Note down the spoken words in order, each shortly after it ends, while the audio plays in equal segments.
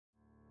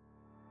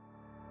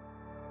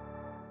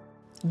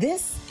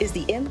This is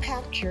the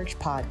Impact Church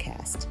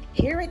Podcast.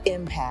 Here at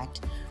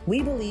Impact,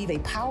 we believe a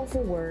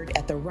powerful word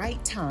at the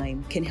right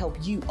time can help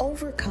you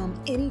overcome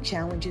any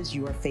challenges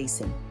you are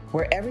facing.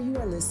 Wherever you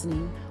are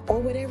listening or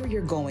whatever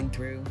you're going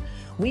through,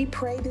 we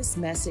pray this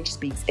message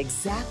speaks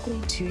exactly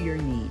to your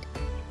need.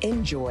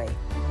 Enjoy.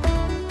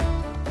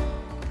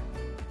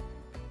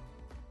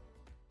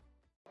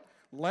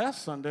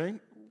 Last Sunday,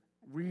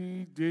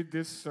 we did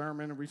this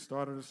sermon, we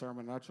started a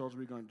sermon, and I chose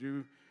we're going to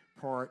do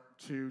part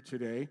 2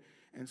 today.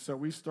 And so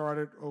we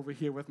started over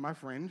here with my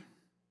friend.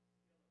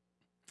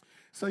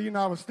 So,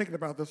 I was thinking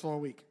about this all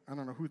week. I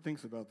don't know who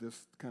thinks about this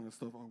kind of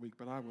stuff all week,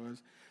 but I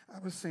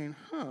was saying,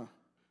 I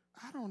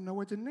don't know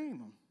what to name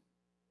him.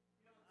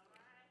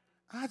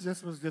 I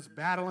was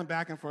battling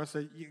back and forth.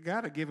 I said, you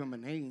got to give him a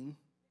name.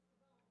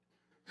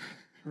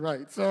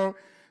 Right. So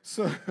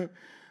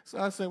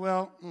I said,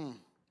 well,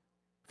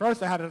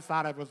 first I had to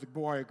decide if it was a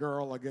boy, a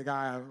girl, a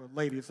guy, a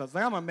lady. So I was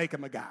like, I'm going to make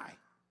him a guy.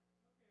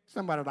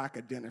 Somebody that I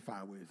could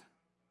identify with.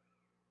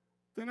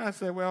 Then I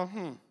said, well,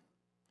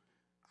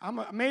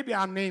 maybe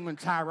I'll name him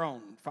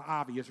Tyrone for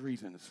obvious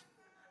reasons.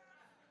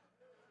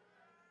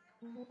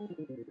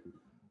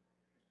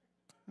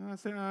 And I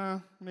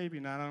said, maybe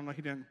not. I don't know.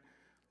 He didn't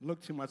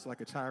look too much like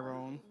a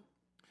Tyrone.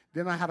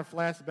 Then I had a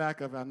flashback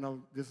of, I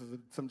know this is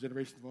some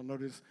generations will know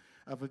this,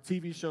 of a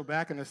TV show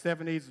back in the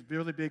 70s. It was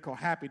really big called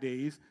Happy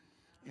Days.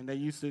 And they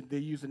used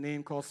a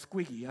name called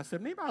Squiggy. I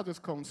said, maybe I'll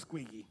just call him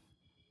Squiggy.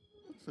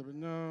 I said, but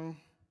no,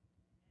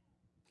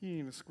 he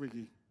ain't a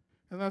Squiggy.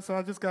 And so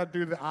I just got to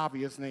do the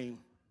obvious name,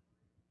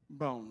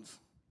 Bones.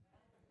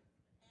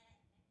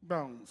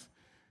 Bones.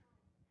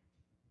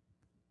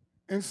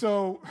 And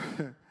so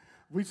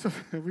we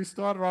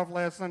started off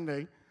last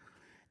Sunday,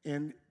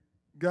 and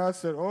God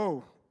said,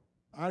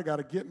 I got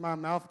to get my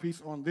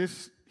mouthpiece on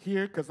this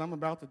here because I'm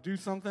about to do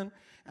something,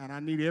 and I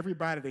need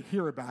everybody to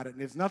hear about it.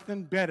 And there's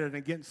nothing better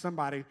than getting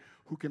somebody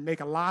who can make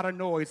a lot of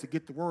noise to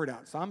get the word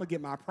out. So I'm going to get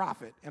my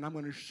prophet, and I'm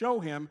going to show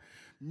him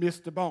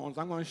Mr. Bones.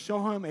 I'm going to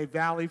show him a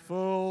valley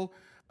full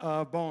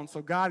of bones.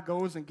 So God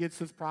goes and gets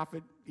his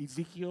prophet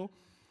Ezekiel,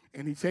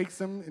 and he takes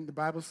him, and the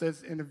Bible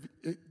says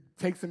it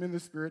takes him in the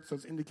spirit, so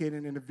it's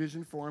indicated in a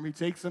vision form. He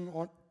takes him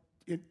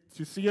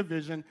to see a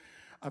vision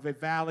of a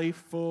valley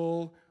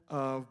full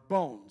of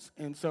bones.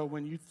 And so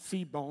when you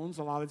see bones,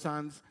 a lot of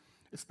times,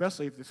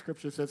 especially if the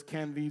scripture says,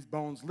 can these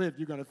bones live,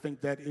 you're going to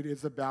think that it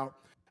is about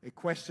a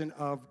question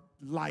of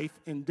life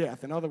and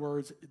death. In other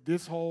words,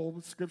 this whole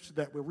scripture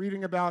that we're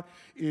reading about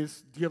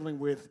is dealing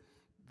with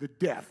the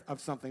death of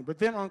something. But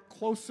then on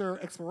closer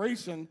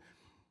exploration,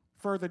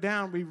 further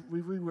down, we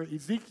read where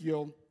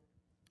Ezekiel,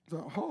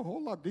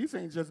 hold up, these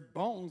ain't just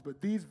bones,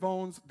 but these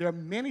bones, they're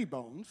many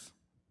bones.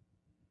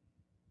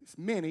 It's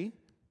many.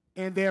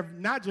 And they're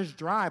not just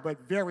dry, but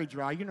very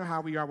dry. You know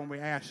how we are when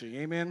we're ashy,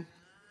 amen?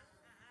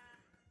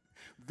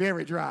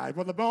 Very dry.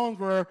 Well, the bones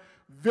were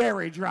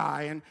very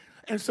dry.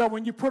 And so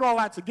when you put all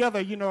that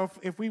together,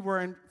 if we were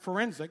in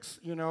forensics,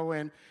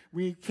 and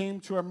we came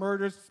to a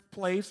murder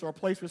place or a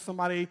place where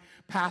somebody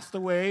passed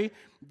away,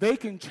 they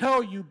can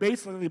tell you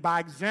basically by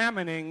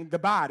examining the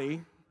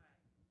body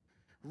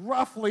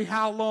roughly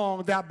how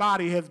long that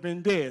body has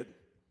been dead.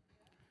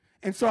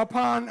 And so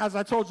as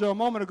I told you a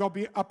moment ago,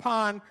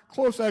 upon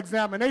closer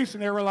examination,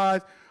 they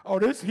realized,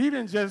 he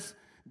didn't just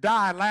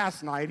die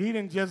last night. He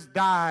didn't just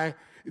die.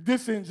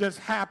 This didn't just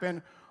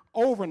happen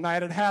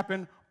overnight. It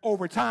happened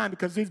over time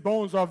because these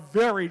bones are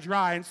very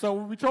dry. And so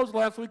what we told you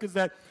last week is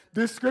that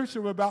this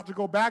scripture we're about to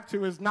go back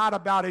to is not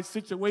about a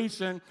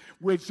situation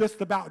where it's just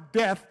about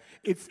death.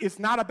 It's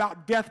not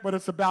about death, but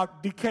it's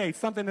about decay,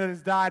 something that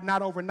has died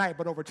not overnight,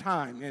 but over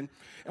time. And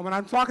when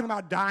I'm talking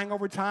about dying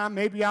over time,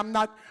 maybe I'm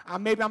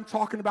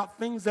talking about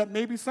things that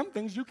maybe some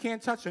things you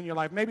can't touch in your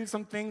life. Maybe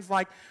some things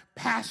like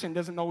passion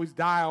doesn't always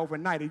die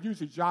overnight. It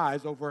usually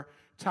dies over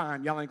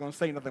time. Y'all ain't going to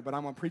say nothing, but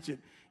I'm going to preach it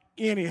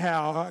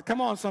anyhow.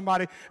 Come on,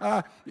 somebody.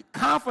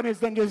 Confidence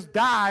doesn't just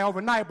die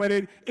overnight, but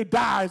it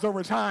dies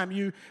over time.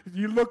 You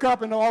look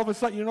up and all of a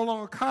sudden you're no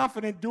longer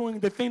confident doing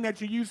the thing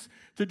that you used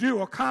to do,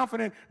 or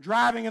confident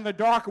driving in the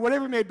dark, or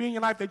whatever it may be in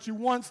your life that you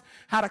once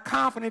had a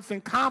confidence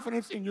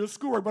in your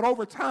schoolwork. But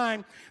over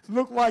time, it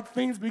looked like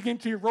things begin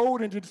to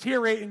erode and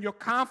deteriorate, and your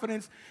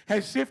confidence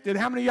has shifted.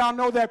 How many of y'all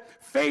know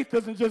that faith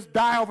doesn't just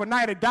die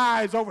overnight, it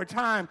dies over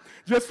time?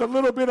 Just a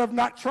little bit of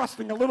not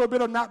trusting, a little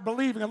bit of not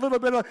believing, a little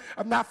bit of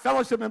not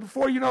fellowship, and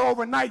before you know,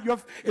 overnight,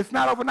 it's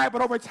not overnight,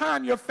 but over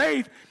time, your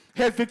faith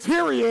has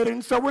deteriorated.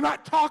 And so we're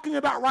not talking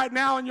about right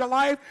now in your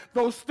life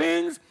those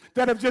things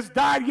that have just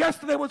died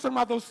yesterday. We're talking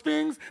about those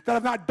things that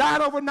have not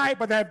died overnight,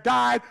 but that have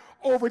died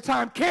over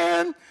time.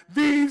 Can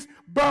these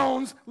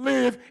bones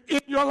live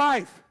in your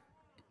life?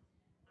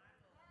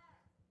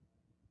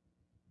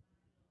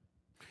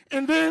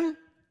 And then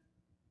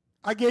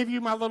I gave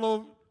you my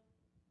little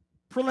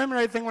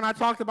preliminary thing when I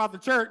talked about the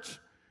church,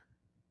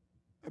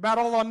 about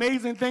all the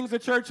amazing things the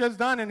church has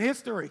done in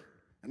history.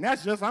 And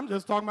I'm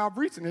just talking about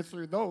recent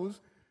history of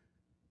those.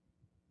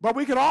 But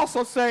we could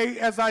also say,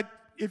 as I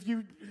if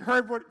you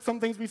heard what some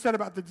things we said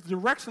about the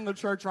direction of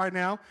the church right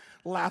now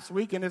last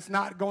week, and it's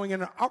not going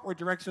in an upward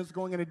direction, it's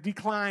going in a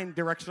decline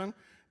direction.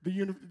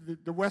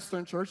 The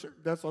Western church,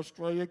 that's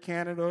Australia,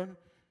 Canada,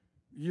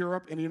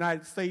 Europe, and the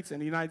United States,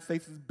 and the United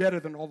States is better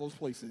than all those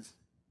places,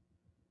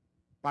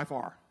 by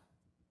far.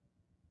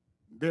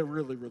 They're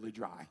really, really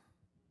dry,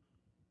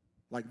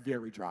 like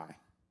very dry.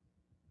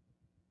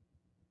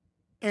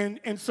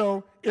 And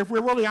so if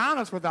we're really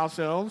honest with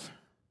ourselves,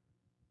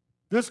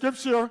 this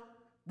scripture,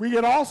 we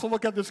could also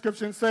look at the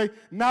scripture and say,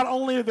 not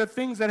only are there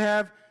things that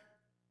have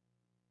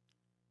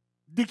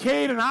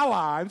decayed in our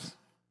lives,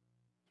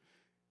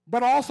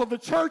 but also the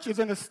church is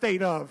in a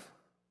state of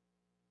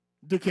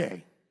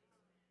decay.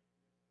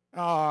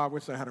 Oh, I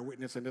wish I had a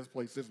witness in this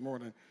place this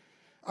morning.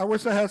 I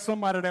wish I had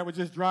somebody that would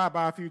just drive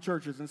by a few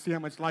churches and see how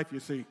much life you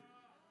see.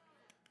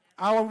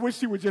 I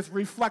wish you would just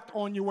reflect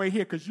on your way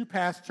here, because you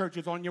passed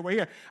churches on your way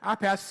here. I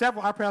passed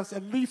several. I passed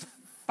at least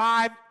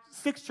 5,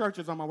 6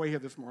 churches on my way here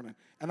this morning,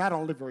 and I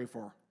don't live very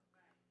far.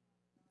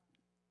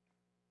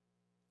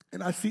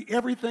 And I see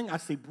everything. I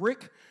see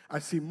brick. I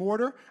see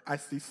mortar. I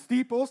see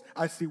steeples.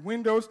 I see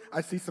windows.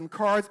 I see some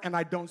cars, and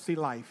I don't see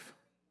life.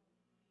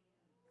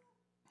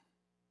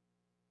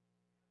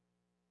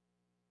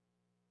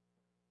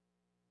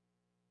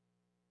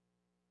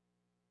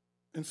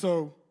 And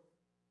so,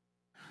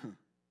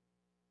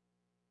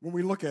 when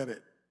we look at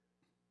it,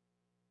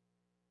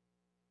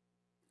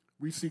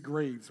 we see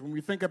graves. When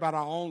we think about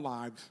our own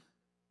lives,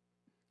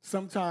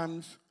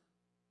 sometimes,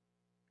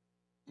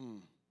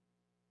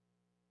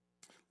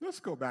 let's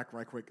go back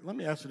right quick. Let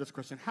me ask you this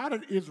question. How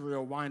did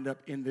Israel wind up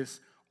in this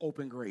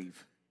open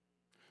grave?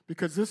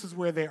 Because this is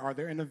where they are.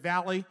 They're in a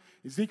valley.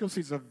 Ezekiel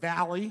sees a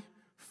valley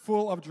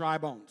full of dry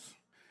bones.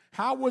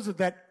 How was it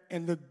that,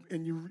 and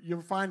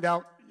you'll find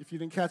out, if you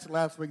didn't catch it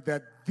last week,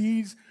 that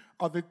these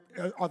are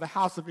the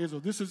house of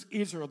Israel. This is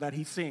Israel that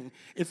he's seeing.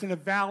 It's in a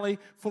valley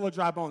full of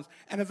dry bones.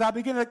 And as I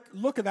begin to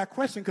look at that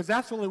question, because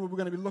that's really what we're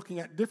going to be looking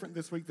at different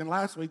this week than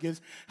last week,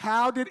 is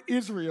how did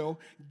Israel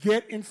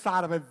get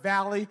inside of a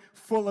valley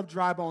full of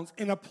dry bones,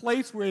 in a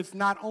place where it's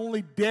not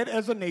only dead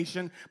as a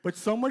nation, but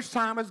so much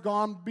time has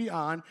gone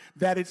beyond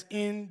that it's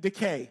in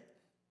decay?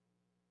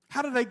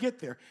 How did they get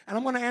there? And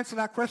I'm going to answer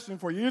that question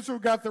for you. Israel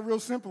got there real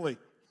simply.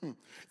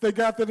 They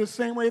got there the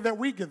same way that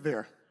we get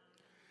there.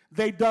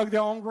 They dug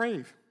their own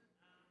grave.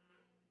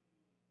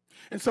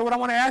 And so what I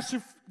want to ask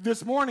you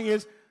this morning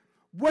is,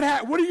 what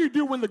do you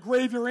do when the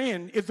grave you're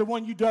in is the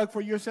one you dug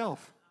for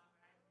yourself?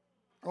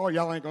 Oh,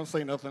 y'all ain't going to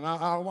say nothing.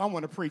 I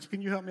want to preach.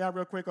 Can you help me out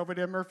real quick over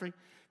there, Murphy?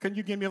 Can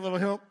you give me a little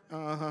help?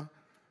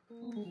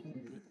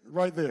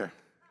 Right there.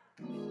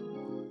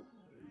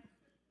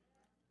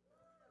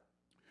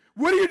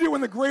 What do you do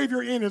when the grave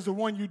you're in is the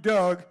one you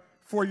dug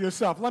for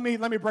yourself? Let me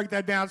break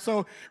that down.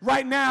 So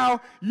right now,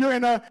 you're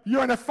in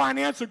a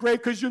financial grave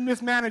because you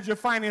mismanage your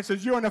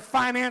finances. You're in a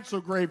financial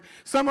grave.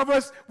 Some of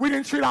us, we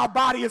didn't treat our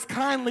body as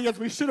kindly as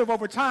we should have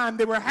over time.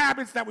 There were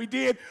habits that we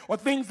did or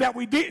things that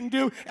we didn't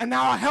do, and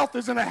now our health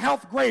is in a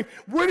health grave.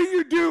 What do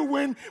you do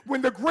when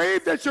the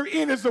grave that you're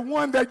in is the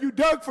one that you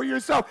dug for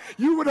yourself?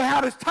 You would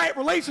have had a tight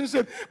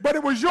relationship, but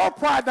it was your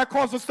pride that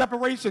caused the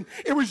separation.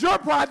 It was your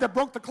pride that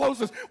broke the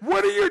closest.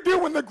 What do you do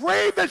when the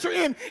grave that you're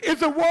in is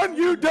the one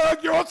you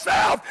dug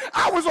yourself?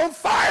 I was on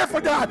fire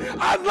for God.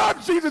 I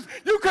love Jesus.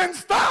 You couldn't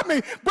stop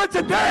me. But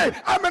today,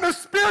 I'm in a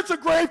spiritual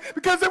grave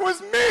because it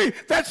was me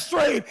that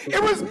strayed.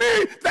 It was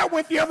me that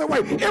went the other way.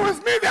 It was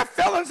me that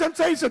fell in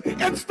temptation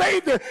and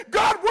stayed there.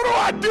 God, what do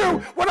I do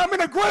when I'm in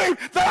a grave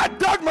that I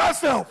dug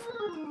myself?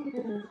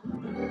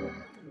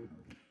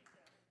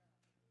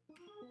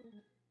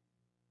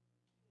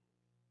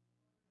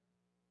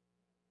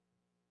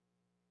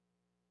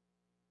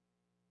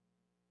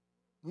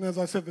 And as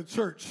I said, the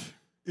church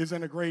is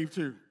in a grave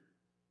too.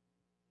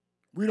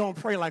 We don't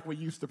pray like we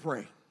used to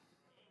pray.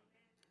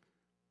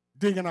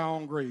 Digging our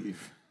own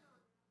grave.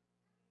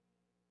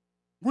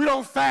 We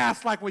don't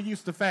fast like we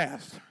used to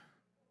fast.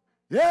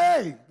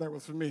 Yay, that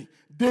was for me.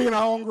 Digging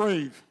our own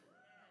grave.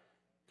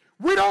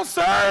 We don't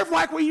serve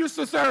like we used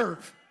to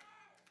serve.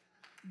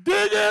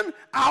 Digging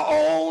our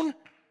own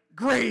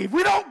grave.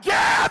 We don't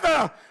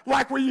gather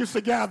like we used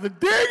to gather.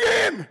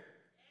 Digging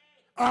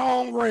our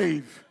own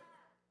grave.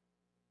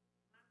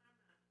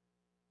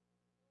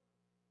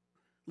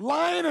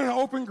 Lying in an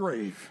open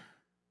grave.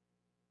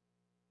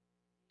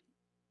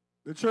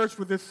 The church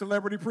with its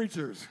celebrity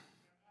preachers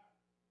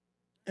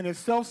and its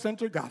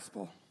self-centered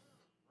gospel.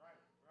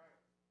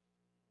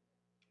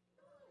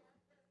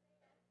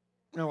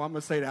 No, I'm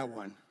going to say that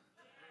one.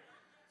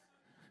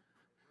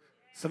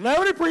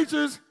 Celebrity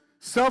preachers,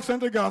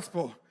 self-centered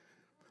gospel.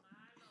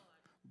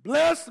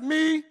 Bless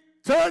me,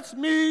 touch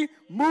me,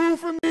 move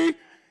for me,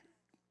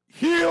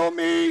 heal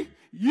me,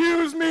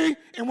 use me,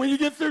 and when you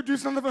get through, do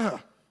something for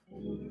her.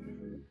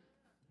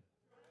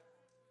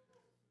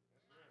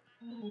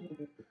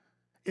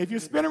 If you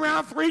spin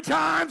around 3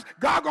 times,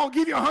 God gonna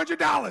give you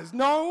 $100.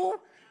 No,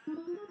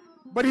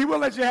 but he will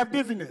let you have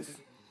dizziness.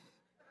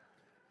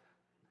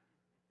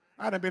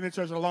 I done been in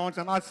church a long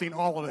time. I've seen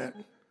all of that.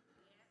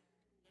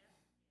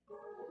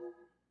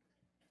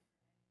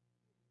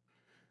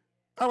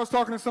 I was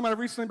talking to somebody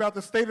recently about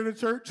the state of the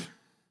church,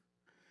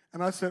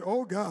 and I said,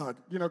 oh, God,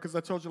 because I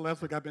told you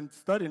last week I've been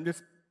studying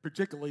this,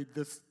 particularly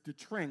the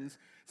trends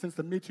since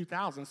the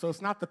mid-2000s. So it's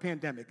not the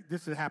pandemic.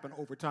 This has happened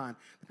over time.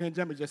 The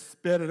pandemic just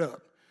sped it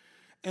up.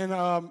 And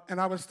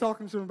I was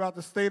talking to him about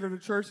the state of the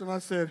church, and I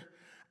said,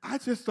 I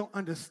just don't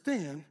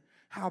understand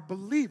how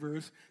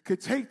believers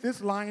could take this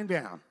lying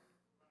down.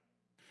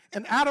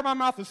 And out of my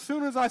mouth, as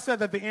soon as I said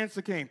that, the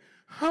answer came,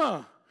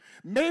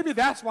 maybe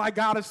that's why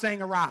God is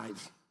saying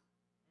arise.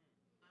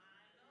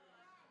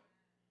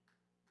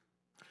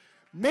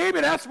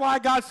 Maybe that's why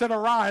God said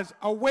arise,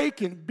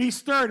 awaken, be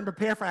stirred, and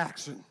prepare for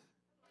action.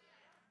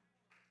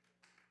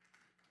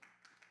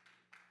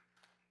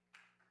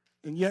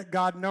 And yet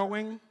God,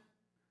 knowing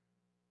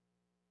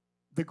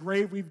the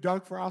grave we've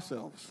dug for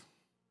ourselves,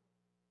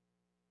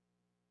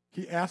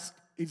 he asked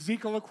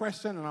Ezekiel a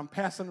question, and I'm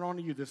passing it on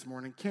to you this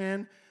morning.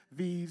 Can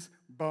these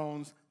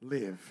bones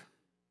live?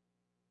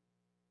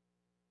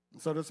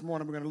 And so this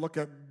morning we're going to look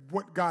at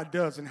what God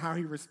does and how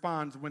he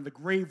responds when the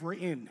grave we're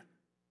in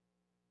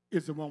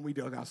is the one we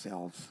dug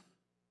ourselves.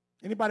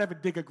 Anybody ever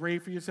dig a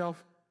grave for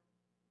yourself?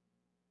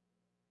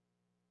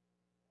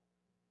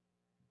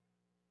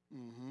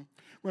 Mm-hmm.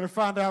 We're going to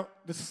find out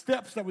the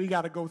steps that we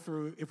got to go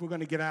through if we're going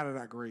to get out of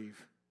that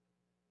grave.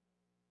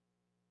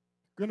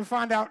 We're going to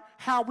find out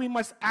how we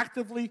must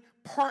actively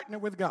partner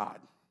with God.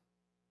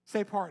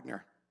 Say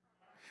partner.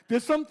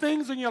 There's some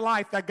things in your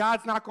life that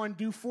God's not going to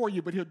do for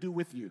you, but he'll do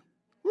with you.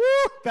 Woo!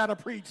 That'll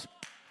preach.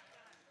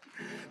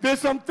 There's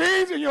some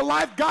things in your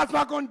life God's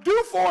not going to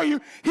do for you,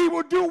 he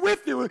will do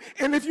with you.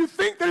 And if you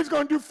think that he's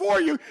going to do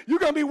for you, you're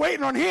going to be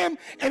waiting on him,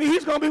 and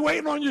he's going to be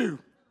waiting on you.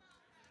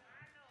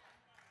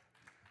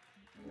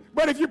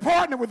 But if you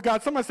partner with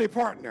God, somebody say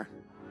partner.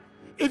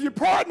 If you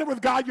partner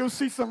with God, you'll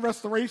see some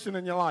restoration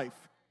in your life.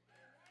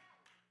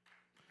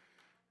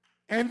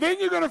 And then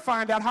you're going to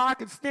find out how I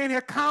can stand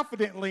here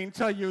confidently and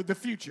tell you the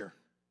future.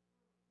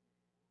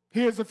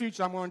 Here's the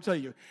future I'm going to tell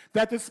you.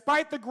 That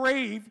despite the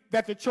grave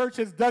that the church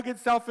has dug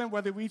itself in,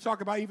 whether we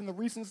talk about even the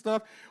recent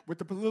stuff with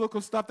the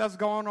political stuff that's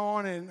going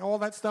on and all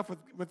that stuff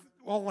with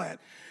all that,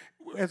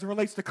 as it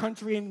relates to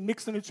country and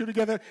mixing the two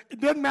together,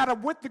 it doesn't matter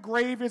what the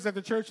grave is that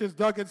the church has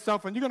dug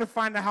itself in, you're going to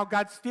find out how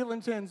God still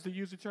intends to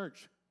use the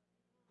church.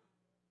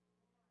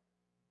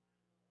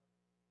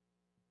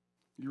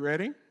 You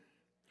ready?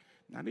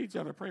 Now, I need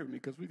y'all to pray with me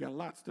because we got a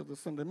lot still this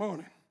Sunday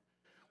morning.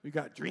 We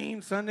got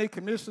Dream Sunday,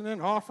 commissioning,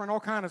 offering, all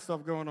kind of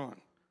stuff going on.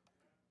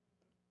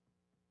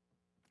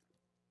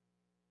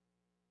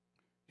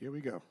 Here we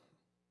go.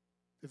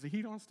 Is the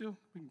heat on still?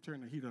 We can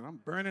turn the heat on.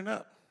 I'm burning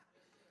up.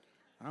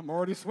 I'm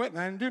already sweating.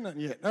 I didn't do nothing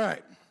yet. All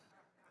right.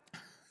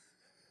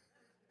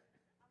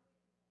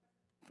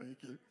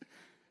 Thank you.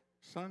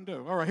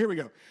 Sando. All right, here we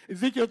go.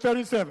 Ezekiel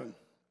 37.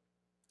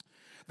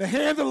 The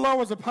hand of the Lord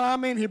was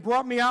upon me, and he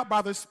brought me out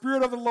by the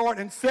Spirit of the Lord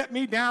and set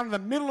me down in the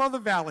middle of the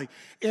valley,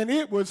 and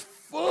it was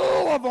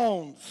full of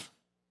bones.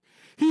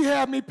 He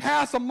had me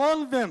pass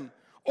among them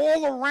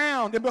all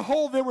around, and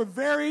behold, there were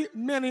very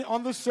many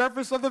on the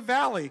surface of the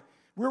valley.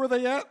 Where were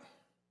they at?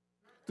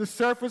 The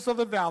surface of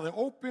the valley,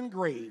 open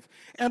grave.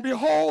 And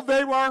behold,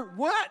 they were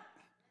what?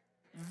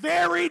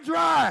 Very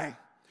dry.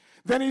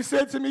 Then he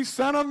said to me,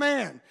 Son of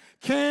man,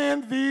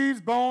 can these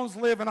bones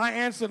live? And I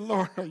answered,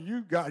 Lord,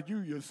 you God, you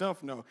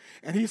yourself know.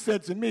 And he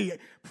said to me,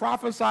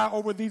 prophesy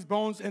over these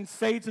bones and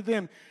say to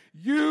them,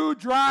 you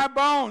dry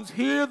bones,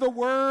 hear the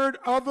word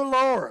of the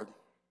Lord.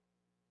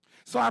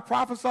 So I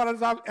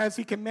prophesied as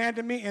he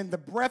commanded me, and the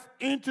breath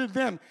entered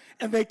them,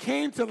 and they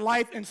came to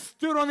life and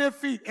stood on their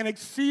feet, an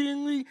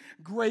exceedingly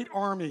great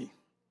army.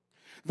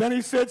 Then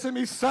he said to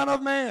me, Son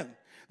of man,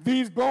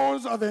 these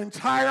bones are the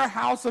entire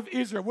house of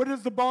Israel. What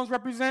does the bones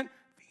represent?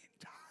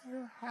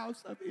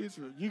 House of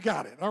Israel. You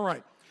got it. All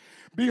right.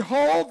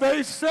 Behold,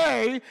 they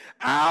say,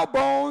 our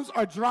bones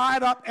are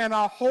dried up and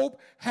our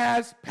hope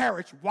has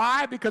perished.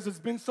 Why? Because it's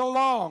been so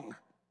long.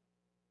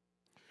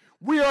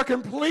 We are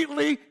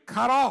completely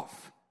cut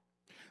off.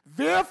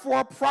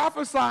 Therefore,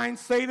 prophesying,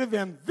 say to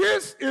them,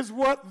 this is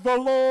what the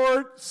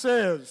Lord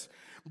says.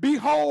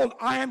 Behold,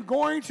 I am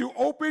going to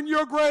open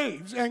your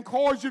graves and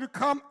cause you to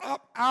come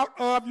up out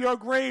of your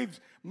graves,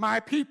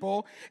 my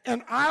people,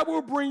 and I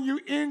will bring you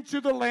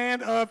into the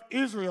land of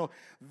Israel.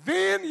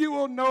 Then you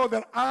will know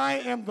that I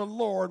am the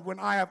Lord when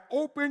I have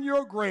opened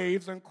your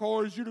graves and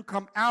caused you to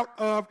come out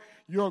of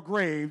your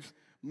graves,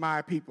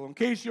 my people. In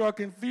case you are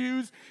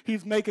confused,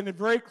 he's making it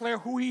very clear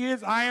who he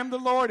is. I am the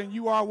Lord, and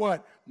you are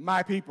what?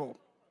 My people.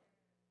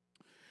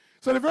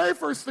 So the very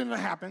first thing that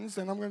happens,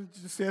 and I'm going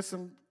to just say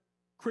some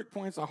quick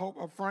points, I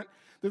hope, up front.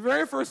 The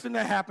very first thing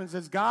that happens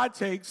is God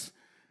takes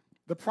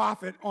the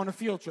prophet on a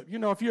field trip. You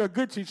know, if you're a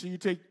good teacher, you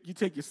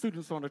take your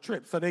students on a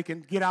trip so they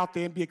can get out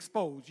there and be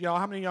exposed. Y'all,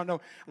 how many of y'all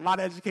know a lot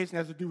of education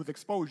has to do with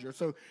exposure?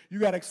 So you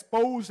got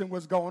exposed in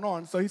what's going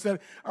on. So he said,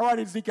 all right,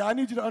 Ezekiel, I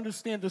need you to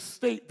understand the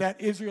state that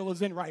Israel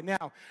is in right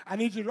now. I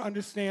need you to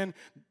understand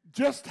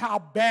just how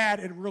bad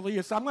it really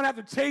is. So I'm going to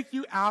have to take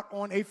you out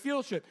on a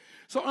field trip.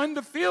 So on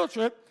the field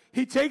trip,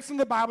 he takes him,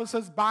 the Bible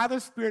says, by the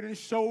Spirit and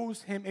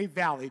shows him a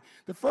valley.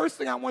 The first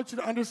thing I want you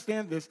to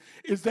understand this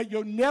is that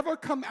you'll never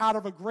come out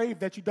of a grave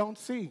that you don't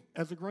see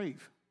as a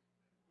grave.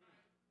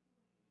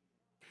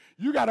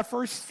 You got to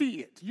first see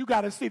it. You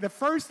got to see. The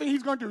first thing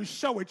he's going to do is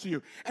show it to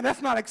you. And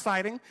that's not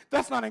exciting.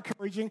 That's not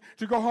encouraging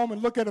to go home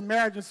and look at a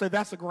marriage and say,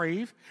 that's a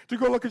grave. To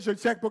go look at your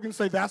checkbook and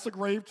say, that's a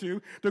grave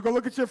too. To go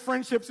look at your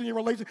friendships and your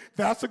relationships,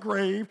 that's a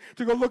grave.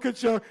 To go look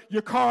at your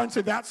car and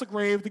say, that's a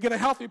grave. To get a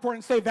health report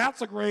and say,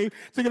 that's a grave.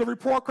 To get a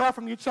report card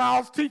from your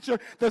child's teacher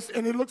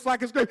and it looks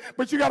like it's grave.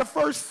 But you got to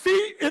first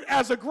see it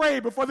as a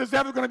grave before there's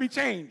ever going to be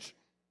change.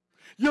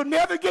 You'll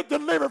never get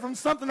delivered from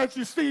something that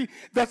you see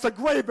that's a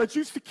grave, but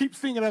you keep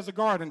seeing it as a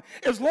garden.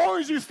 As long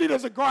as you see it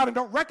as a garden,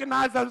 don't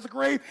recognize that as a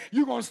grave,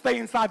 you're going to stay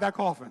inside that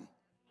coffin.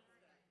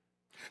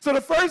 So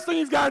the first thing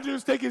he's got to do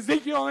is take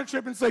Ezekiel on a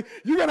trip and say,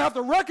 you're going to have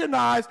to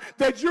recognize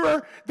that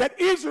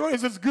Israel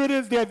is as good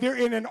as they're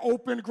in an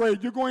open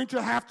grave. You're going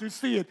to have to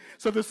see it.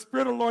 So the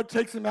Spirit of the Lord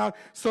takes him out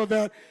so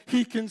that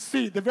he can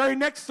see. The very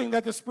next thing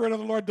that the Spirit of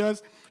the Lord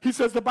does, he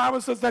says, the Bible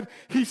says that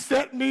he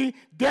set me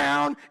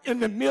down in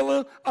the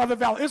middle of the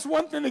valley. It's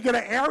one thing to get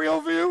an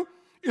aerial view.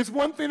 It's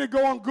one thing to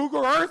go on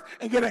Google Earth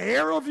and get an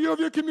aerial view of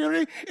your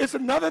community. It's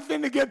another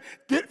thing to get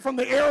from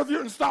the aerial view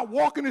and start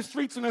walking the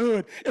streets in the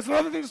hood. It's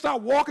another thing to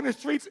start walking the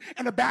streets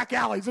in the back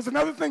alleys. It's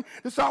another thing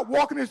to start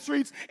walking the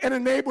streets in a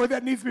neighborhood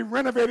that needs to be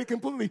renovated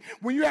completely.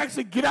 When you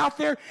actually get out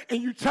there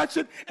and you touch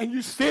it and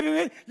you sit in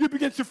it, you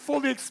begin to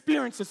fully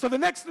experience it. So the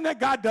next thing that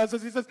God does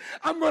is he says,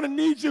 I'm going to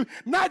need you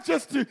not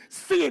just to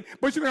see it,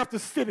 but you're going to have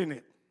to sit in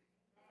it.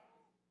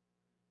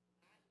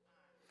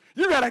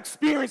 You got to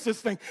experience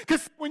this thing.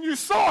 Because when you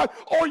saw it,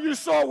 all you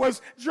saw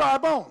was dry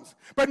bones.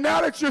 But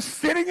now that you're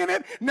sitting in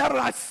it, now that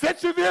I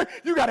set you there,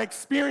 you got to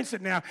experience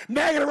it now.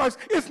 Now you got to realize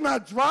it's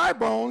not dry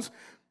bones,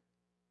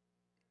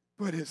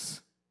 but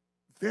it's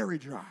very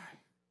dry.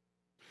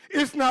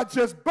 It's not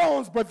just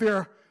bones, but there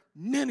are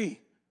many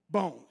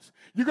bones.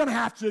 You're going to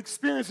have to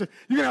experience it.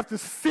 You're going to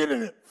have to sit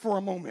in it for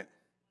a moment.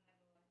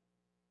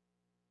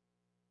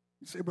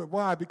 You say, but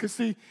why? Because,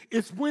 see,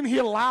 it's when he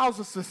allows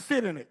us to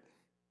sit in it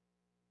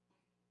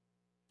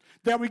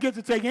that we get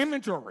to take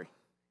inventory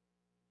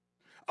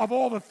of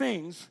all the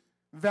things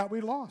that we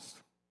lost.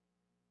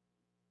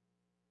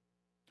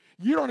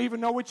 You don't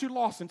even know what you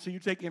lost until you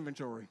take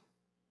inventory.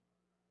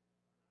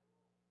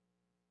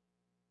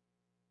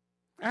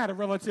 I had a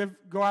relative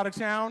go out of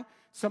town.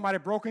 Somebody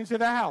broke into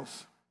their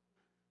house,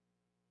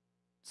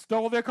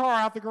 stole their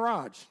car out the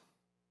garage,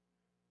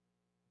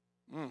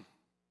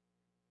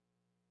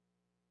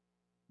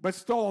 but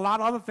stole a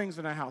lot of other things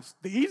in their house.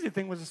 The easy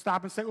thing was to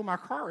stop and say, well, my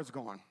car is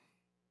gone.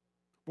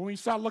 But when you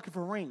start looking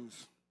for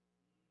rings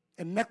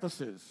and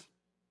necklaces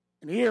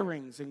and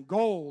earrings and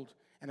gold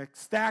and a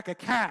stack of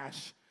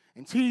cash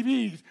and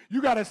TVs,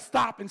 you got to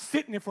stop and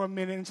sit in it for a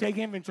minute and take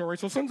inventory.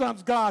 So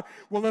sometimes God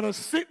will let us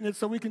sit in it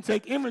so we can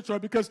take inventory,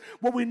 because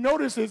what we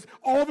notice is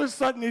all of a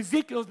sudden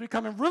Ezekiel is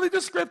becoming really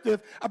descriptive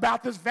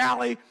about this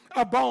valley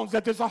of bones,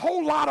 that there's a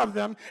whole lot of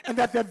them and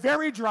that they're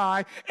very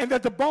dry and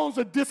that the bones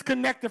are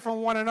disconnected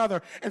from one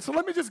another. And so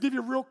let me just give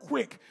you real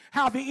quick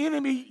how the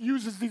enemy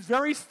uses these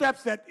very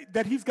steps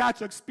that he's got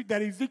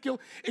that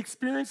Ezekiel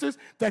experiences,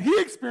 that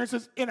he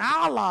experiences in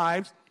our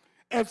lives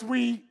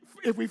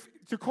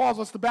to cause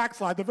us to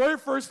backslide. The very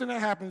first thing that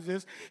happens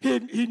is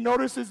he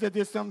notices that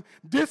there's some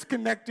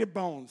disconnected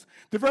bones.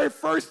 The very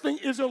first thing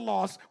Israel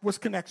lost was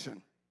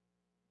connection.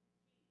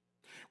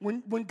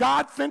 When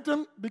God sent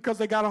them, because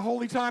they got a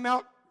holy time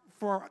out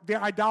for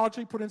their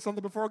idolatry, putting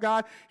something before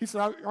God, he said,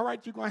 all right,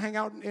 you're going to hang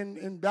out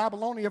in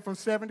Babylonia for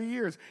 70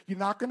 years. You're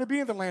not going to be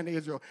in the land of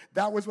Israel.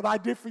 That was what I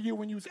did for you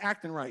when you was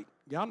acting right.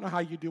 Y'all know how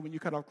you do when you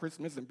cut off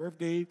Christmas and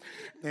birthdays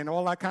and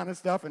all that kind of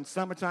stuff. And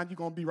summertime, you're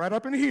going to be right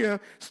up in here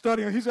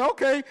studying. He said,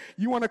 okay,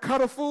 you want to cut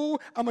a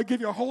fool? I'm going to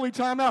give you a holy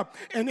time out.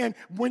 And then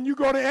when you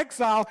go to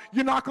exile,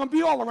 you're not going to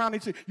be all around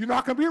each other. You're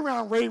not going to be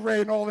around Ray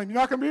and all of them. You're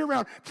not going to be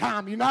around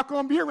Tom. You're not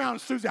going to be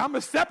around Susie. I'm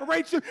going to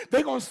separate you.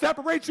 They're going to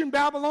separate you in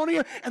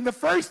Babylonia. And the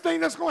first thing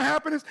that's going to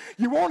happen is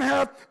you won't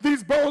have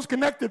these bones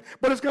connected,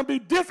 but it's going to be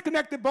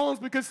disconnected bones,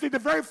 because, see, the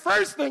very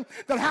first thing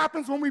that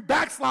happens when we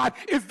backslide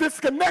is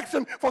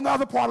disconnection from the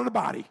other part of the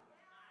body.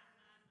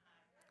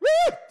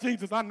 Woo!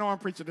 Jesus, I know I'm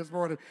preaching this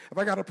morning. If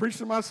I got to preach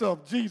to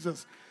myself,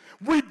 Jesus.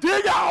 We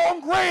dig our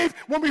own grave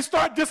when we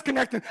start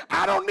disconnecting.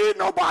 I don't need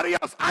nobody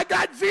else. I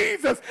got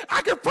Jesus.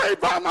 I can pray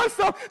by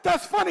myself.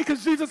 That's funny,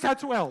 because Jesus had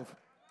 12.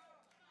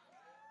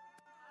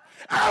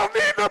 I don't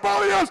need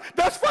nobody else.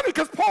 That's funny,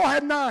 because Paul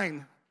had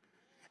 9.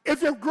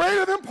 If you're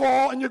greater than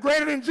Paul and you're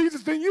greater than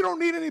Jesus, then you don't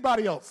need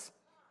anybody else.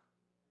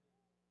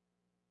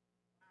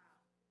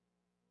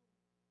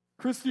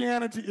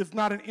 Christianity is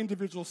not an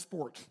individual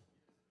sport.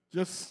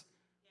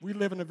 We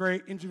live in a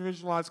very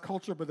individualized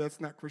culture, but that's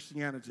not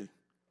Christianity.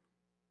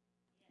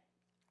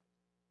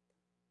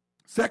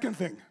 Second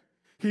thing,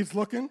 he's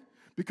looking,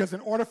 because in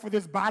order for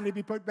this body to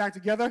be put back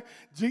together,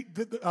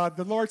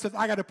 the Lord says,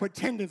 I got to put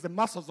tendons and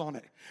muscles on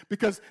it.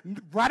 Because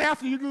right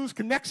after you lose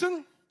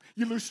connection,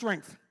 you lose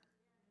strength.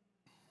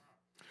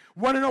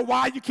 Want to know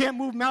why you can't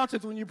move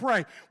mountains when you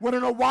pray? Want to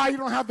know why you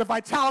don't have the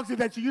vitality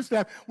that you used to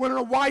have? Want to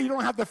know why you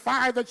don't have the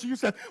fire that you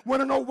used to have?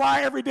 Want to know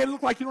why every day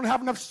look like you don't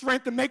have enough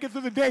strength to make it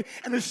through the day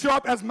and to show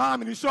up as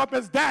mom and to show up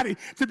as daddy,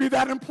 to be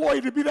that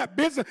employee, to be that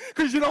business,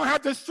 because you don't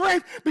have the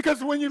strength,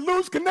 because when you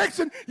lose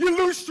connection, you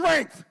lose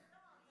strength.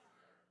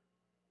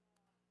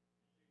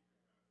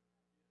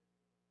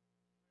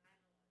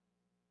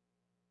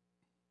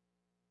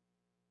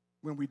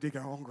 When we dig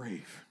our own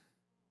grave.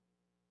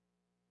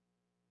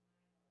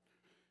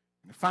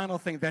 And the final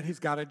thing that he's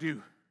got to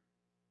do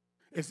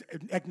is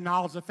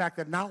acknowledge the fact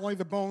that not only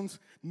the bones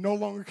no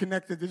longer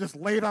connected, they're just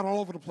laid out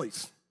all over the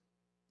place,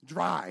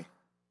 dry.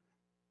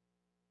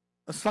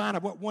 A sign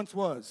of what once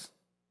was.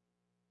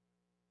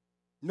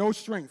 No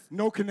strength,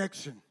 no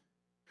connection.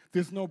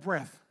 There's no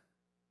breath.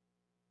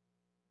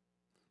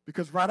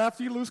 Because right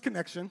after you lose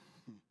connection,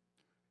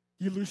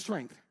 you lose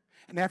strength.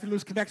 And after you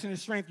lose connection and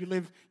strength,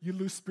 you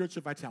lose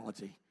spiritual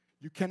vitality.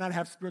 You cannot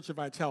have spiritual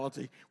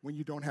vitality when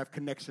you don't have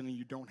connection and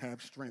you don't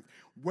have strength.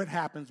 What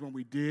happens when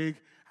we dig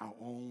our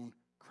own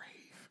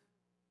grave?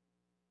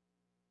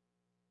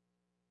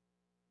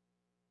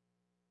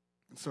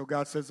 And so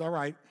God says, all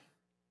right,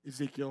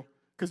 Ezekiel,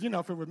 because,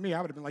 if it were me,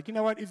 I would have been like, you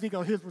know what,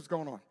 Ezekiel, here's what's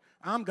going on.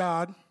 I'm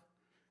God.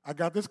 I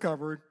got this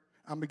covered.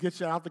 I'm going to get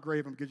you out the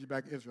grave. I'm going to get you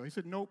back to Israel. He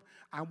said, nope,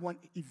 I want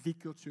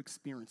Ezekiel to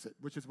experience it,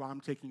 which is why I'm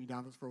taking you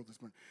down this road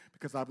this morning,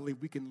 because I believe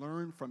we can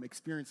learn from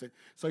experiencing it.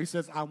 So he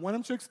says, I want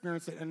him to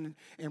experience it, and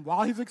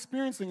while he's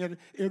experiencing it,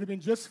 it would have been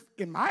just,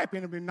 in my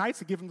opinion, it would have been nice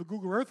to give him the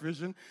Google Earth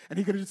vision, and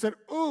he could have just said,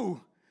 ooh,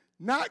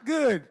 not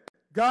good.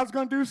 God's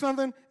going to do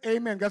something?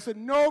 Amen. God said,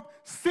 nope,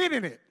 sit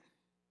in it.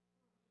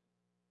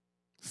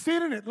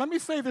 Sit in it. Let me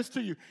say this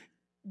to you.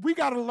 We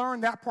got to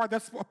learn that part.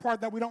 That's a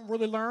part that we don't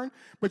really learn.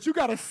 But you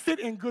got to sit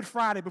in Good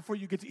Friday before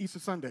you get to Easter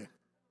Sunday.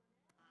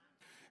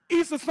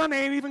 Easter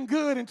Sunday ain't even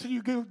good until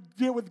you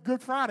deal with Good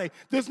Friday.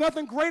 There's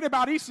nothing great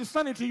about Easter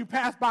Sunday until you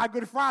pass by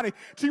Good Friday,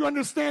 till you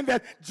understand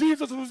that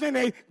Jesus was in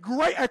a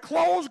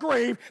closed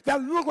grave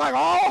that looked like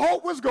all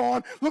hope was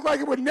gone, looked like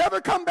it would never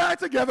come back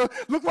together,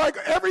 looked like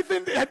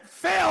everything had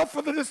failed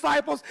for the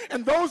disciples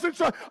and those in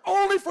church,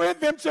 only for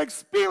them to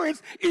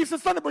experience Easter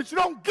Sunday. But you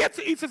don't get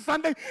to Easter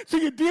Sunday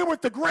till you deal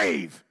with the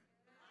grave.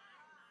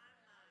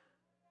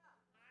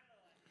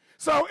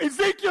 So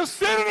Ezekiel,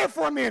 sit in it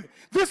for a minute.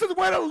 This is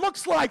what it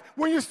looks like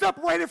when you're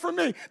separated from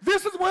me.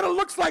 This is what it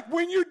looks like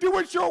when you do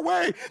it your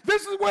way.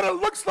 This is what it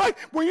looks like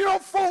when you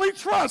don't fully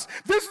trust.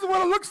 This is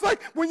what it looks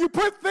like when you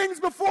put things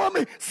before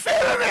me. Sit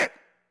in it.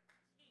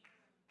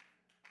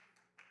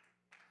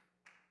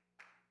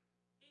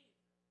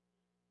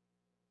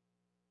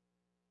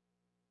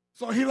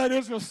 So he let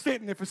Israel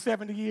sit in it for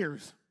 70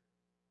 years.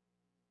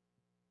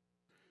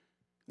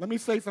 Let me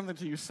say something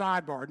to you,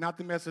 sidebar, not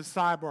the message,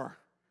 sidebar.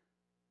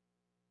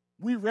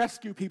 We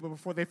rescue people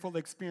before they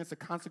fully experience the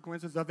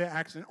consequences of their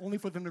action, only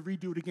for them to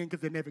redo it again because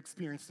they never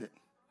experienced it.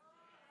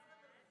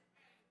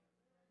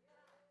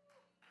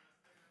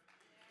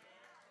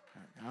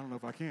 I don't know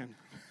if I can.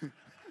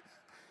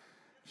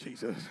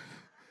 Jesus.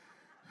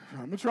 I'm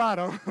going to try,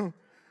 though.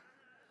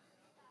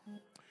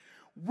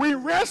 We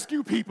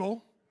rescue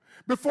people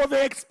before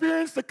they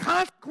experience the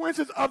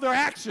consequences of their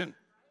action,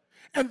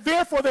 and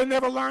therefore they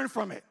never learn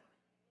from it.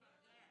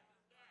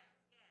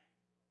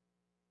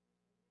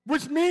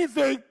 Which means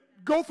they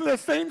go through the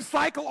same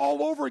cycle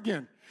all over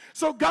again.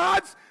 So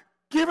God's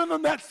giving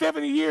them that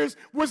 70 years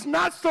was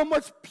not so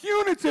much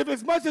punitive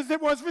as much as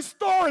it was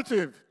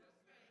restorative.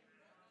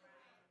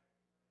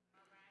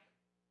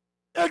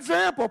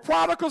 Example,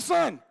 prodigal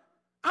son.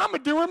 I'm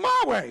going to do it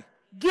my way.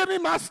 Give me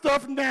my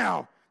stuff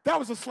now. That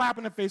was a slap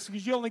in the face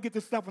because you only get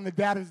this stuff when the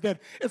dad is dead.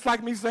 It's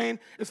like me saying,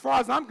 as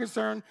far as I'm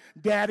concerned,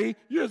 Daddy,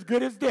 you're as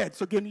good as dead,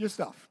 so give me your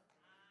stuff.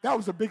 That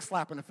was a big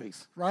slap in the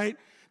face, right?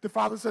 The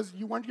father says,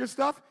 you want your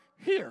stuff?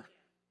 Here.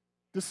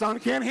 The son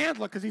can't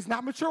handle it because he's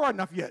not mature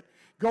enough yet.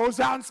 Goes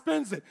out and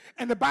spends it.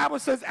 And the Bible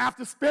says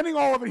after spending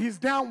all of it, he's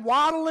down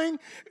waddling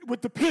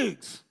with the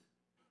pigs,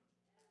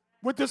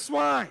 with the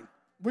swine,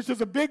 which is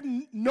a big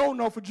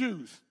no-no for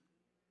Jews.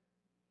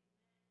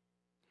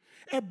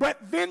 But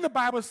then the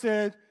Bible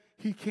said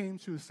he came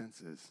to his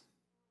senses.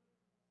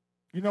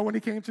 You know when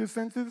he came to his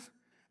senses?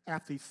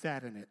 After he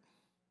sat in it.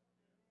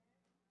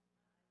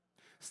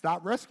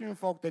 Stop rescuing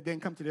folk that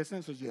didn't come to their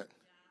senses yet.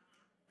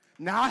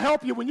 Now, I'll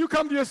help you. When you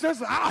come to your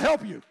senses, I'll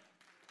help you.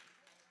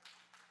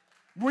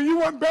 When you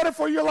want better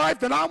for your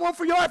life than I want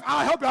for your life,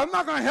 I'll help you. I'm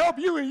not going to help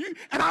you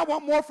and I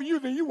want more for you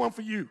than you want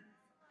for you.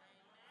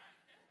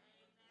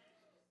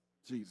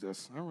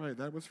 Jesus. All right,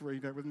 that was free.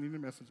 That wasn't even a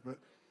message, but.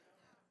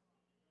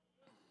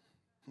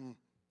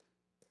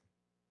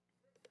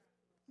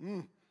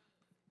 And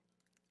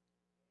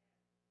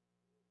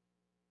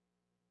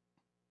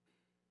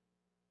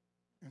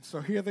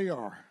so here they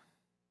are,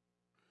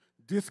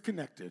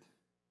 disconnected,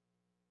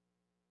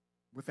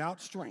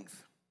 without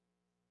strength,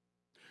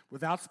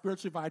 without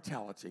spiritual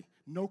vitality,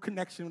 no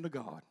connection to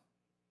God,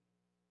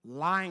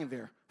 lying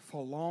there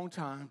for a long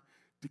time,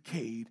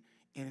 decayed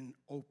in an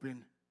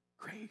open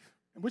grave.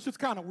 which is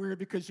kind of weird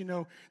because,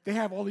 they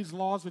have all these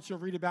laws which you'll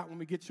read about when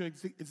we get to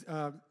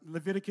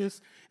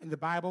Leviticus and the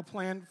Bible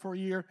plan for a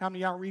year. How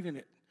many of y'all reading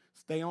it?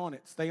 Stay on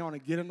it,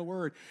 get in the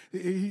Word.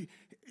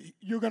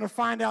 You're going to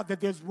find out that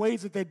there's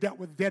ways that they dealt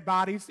with dead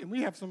bodies, and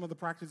we have some of the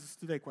practices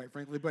today, quite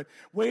frankly, but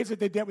ways that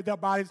they dealt with dead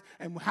bodies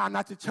and how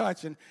not to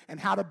touch and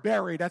how to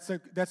bury. That's a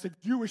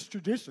Jewish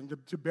tradition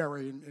to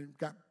bury and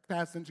got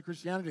passed into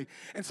Christianity.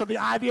 And so the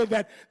idea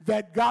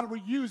that God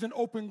would use an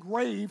open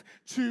grave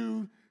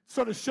to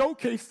sort of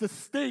showcase the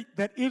state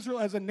that Israel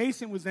as a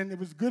nation was in, it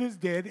was good as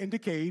dead and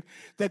decayed,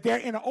 that they're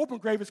in an open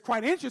grave. Is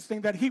quite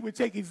interesting that he would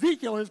take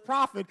Ezekiel, his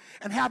prophet,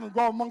 and have him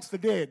go amongst the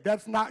dead.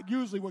 That's not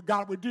usually what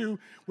God would do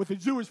with a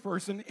Jewish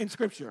person in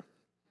Scripture.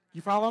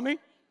 You follow me?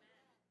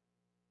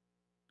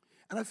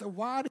 And I said,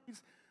 why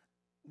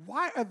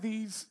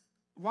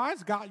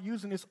is God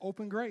using this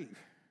open grave?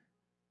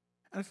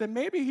 And I said,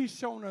 maybe he's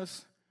showing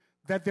us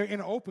that they're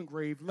in an open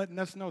grave, letting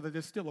us know that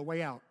there's still a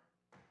way out.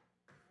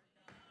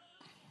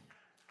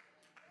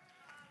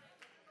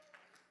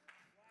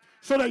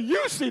 So that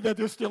you see that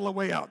there's still a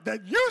way out,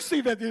 that you see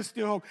that there's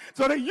still hope,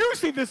 so that you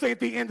see this ain't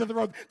the end of the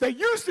road, that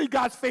you see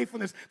God's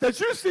faithfulness, that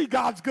you see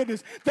God's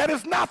goodness, that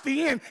it's not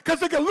the end,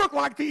 because it can look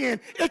like the end.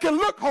 It can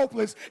look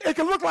hopeless. It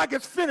can look like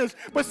it's finished,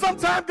 but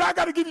sometimes God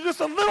got to give you just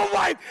a little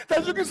light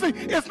that you can see.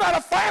 It's not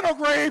a final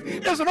grave,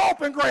 it's an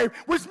open grave,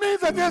 which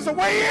means that there's a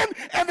way in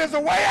and there's a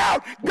way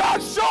out.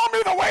 God showed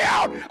me the way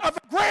out of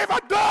the grave I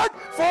dug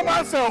for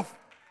myself.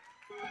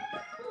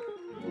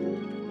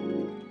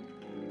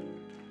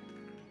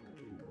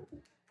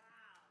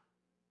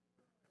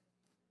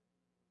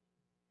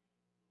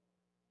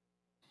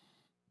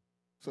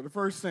 So the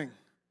first thing,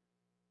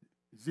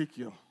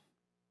 Ezekiel,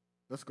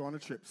 let's go on a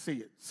trip, see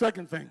it.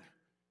 Second thing,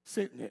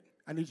 sit in it.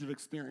 I need you to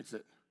experience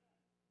it.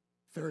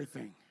 Third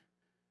thing,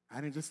 I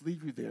didn't just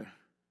leave you there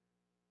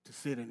to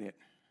sit in it.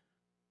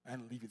 I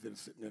didn't leave you there to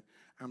sit in it.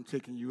 I'm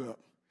taking you up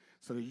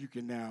so that you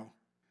can now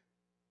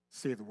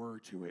say the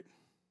word to it.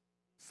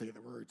 Say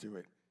the word to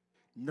it.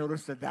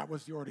 Notice that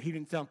was the order. He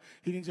didn't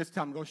just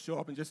tell him, go show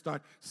up and just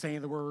start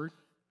saying the word.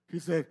 He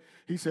said,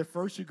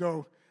 first you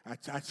go,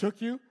 I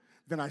took you.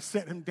 Then I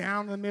set him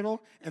down in the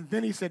middle, and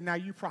then he said, now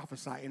you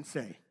prophesy and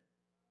say.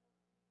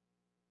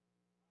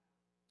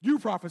 You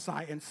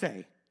prophesy and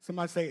say.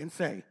 Somebody say and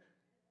say.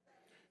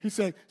 He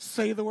said,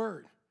 say the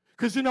word.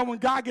 Because when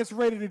God gets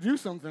ready to do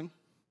something,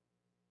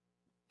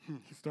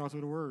 he starts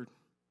with a word.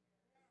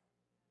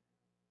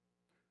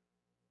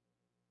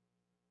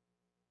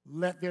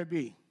 Let there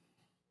be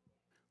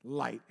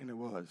light, and it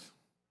was.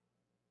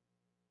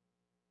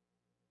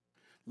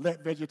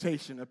 Let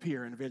vegetation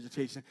appear in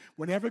vegetation.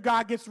 Whenever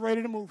God gets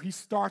ready to move, he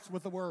starts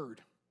with a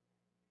word.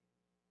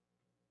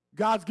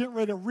 God's getting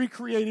ready to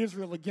recreate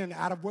Israel again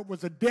out of what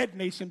was a dead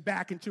nation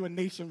back into a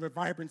nation with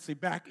vibrancy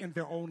back in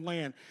their own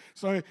land.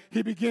 So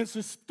he begins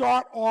to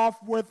start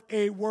off with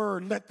a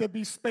word. Let there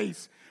be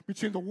space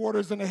between the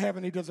waters and the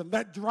heaven. He does it.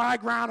 Let dry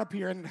ground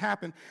appear, and it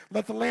happened.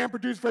 Let the land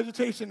produce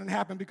vegetation, and it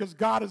happened. Because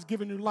God has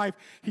given you life,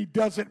 he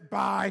does it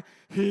by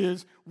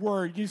his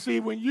word. You see,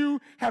 when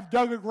you have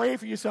dug a grave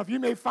for yourself, you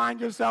may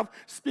find yourself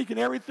speaking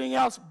everything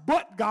else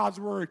but God's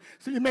word.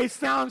 So it may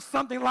sound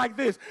something like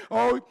this.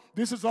 Oh,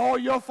 this is all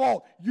your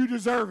fault. You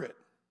deserve it.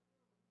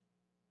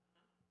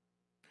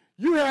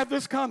 You had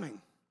this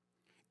coming.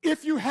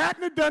 If you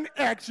hadn't have done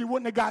X, you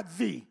wouldn't have got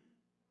Z.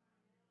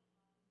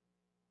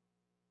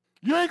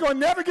 You ain't going to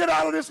never get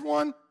out of this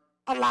one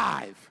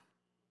alive.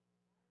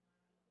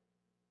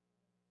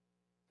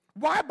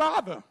 Why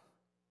bother?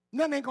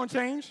 Nothing ain't going to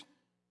change.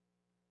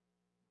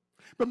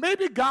 But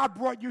maybe God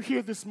brought you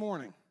here this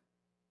morning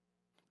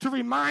to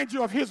remind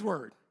you of his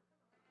word.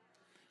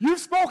 You've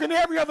spoken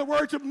every other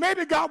word.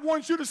 Maybe God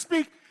wants you to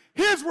speak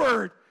his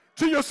word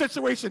to your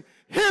situation,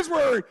 his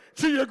word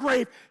to your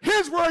grave,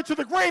 his word to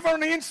the grave on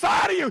the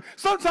inside of you.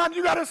 Sometimes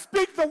you got to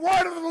speak the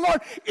word of the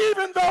Lord,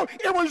 even though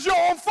it was your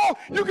own fault.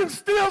 You can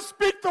still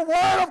speak the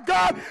word of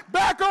God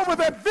back over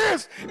that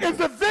this is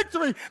the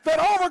victory that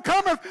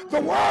overcometh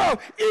the world,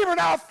 even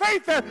our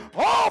faith that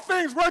all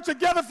things work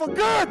together for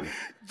good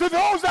to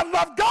those that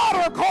love God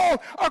are called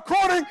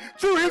according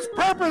to his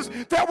purpose,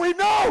 that we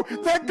know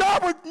that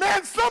God with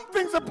man some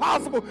things are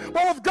possible,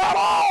 but with God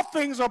all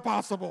things are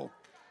possible.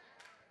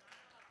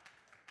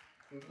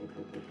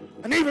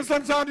 And even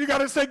sometimes you got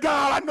to say,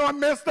 God, I know I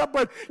messed up,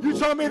 but you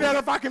told me that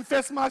if I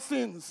confess my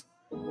sins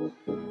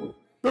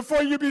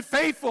before you be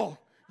faithful,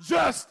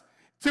 just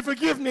to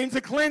forgive me and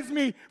to cleanse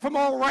me from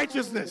all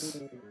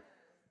righteousness.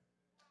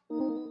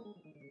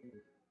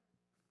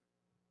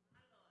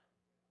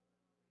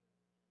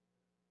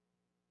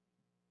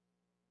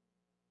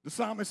 The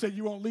psalmist said,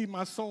 you won't leave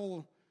my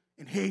soul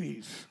in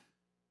Hades,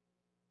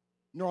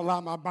 nor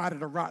allow my body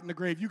to rot in the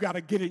grave. You got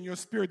to get in your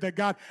spirit that,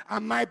 God, I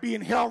might be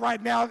in hell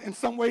right now in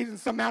some ways, in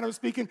some manner of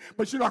speaking,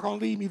 but you're not going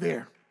to leave me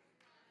there.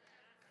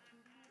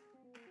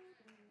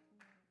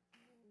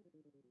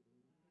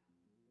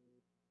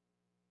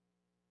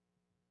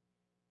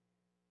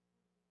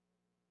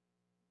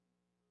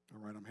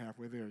 All right, I'm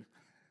halfway there.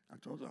 I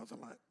told you I was a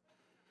lot.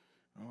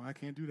 Oh, I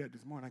can't do that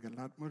this morning. I got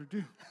a lot more to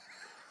do.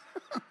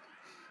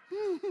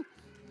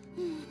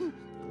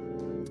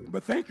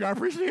 But thank you. I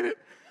appreciate it.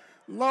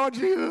 Lord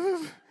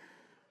Jesus.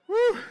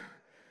 Woo.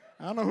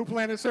 I don't know who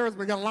planned this service,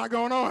 but we got a lot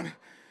going on.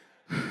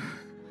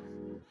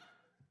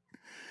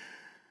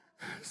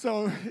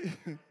 So,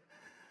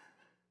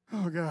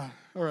 oh, God.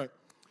 All right.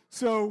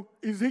 So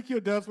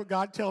Ezekiel does what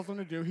God tells him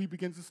to do. He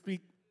begins to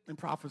speak and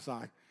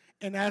prophesy.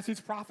 And as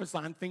he's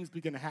prophesying, things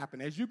begin to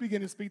happen. As you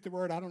begin to speak the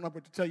word, I don't know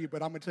what to tell you,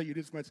 but I'm going to tell you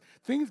this much.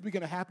 Things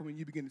begin to happen when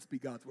you begin to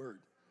speak God's word.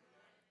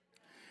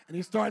 And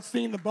he starts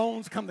seeing the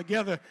bones come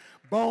together,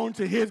 bone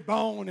to his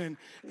bone,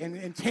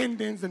 and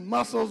tendons and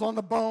muscles on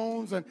the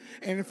bones,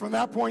 and from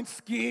that point,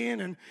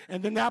 skin,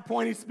 and then that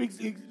point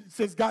he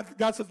says, God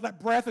says, let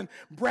breath, and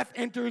breath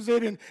enters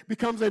it and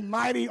becomes a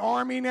mighty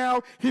army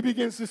now. He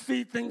begins to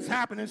see things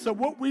happen. And so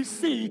what we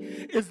see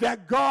is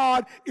that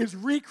God is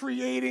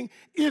recreating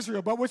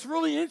Israel. But what's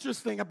really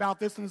interesting about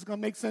this, and it's going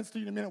to make sense to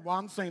you in a minute while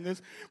I'm saying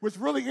this, what's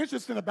really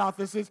interesting about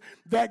this is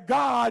that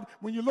God,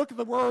 when you look at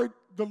the word,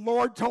 the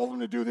Lord told him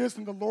to do this,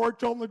 and the Lord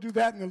told him to do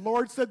that, and the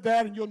Lord said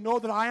that, and you'll know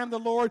that I am the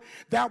Lord.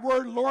 That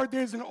word Lord,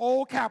 there's in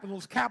all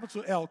capitals,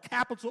 capital L,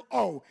 capital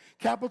O,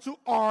 capital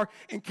R,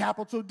 and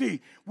capital D,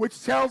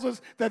 which tells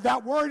us that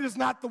that word is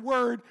not the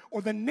word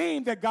or the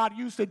name that God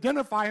used to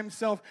identify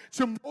himself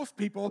to most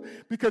people,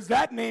 because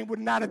that name would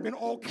not have been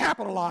all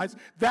capitalized.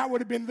 That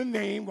would have been the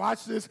name,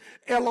 watch this,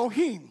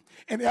 Elohim.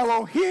 And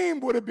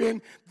Elohim would have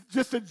been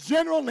just a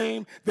general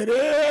name that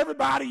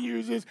everybody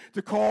uses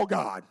to call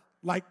God.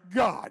 Like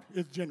God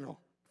is general.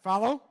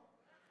 Follow?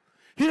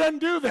 He doesn't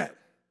do that.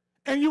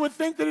 And you would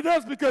think that he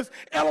does, because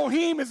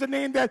Elohim is the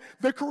name that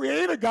the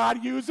creator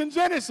God used in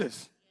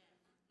Genesis.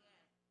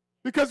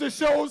 Because it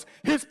shows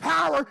his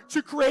power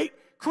to create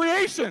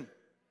creation.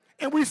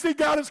 And we see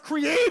God is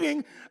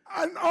creating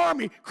an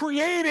army,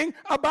 creating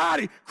a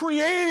body,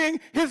 creating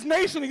his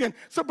nation again.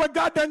 So, but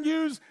God doesn't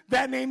use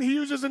that name. He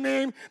uses a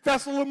name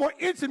that's a little more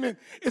intimate.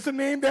 It's a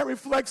name that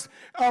reflects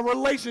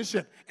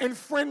relationship and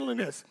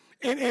friendliness.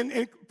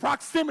 And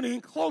proximity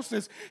and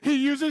closeness. He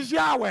uses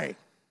Yahweh.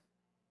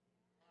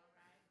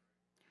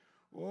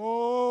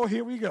 Oh,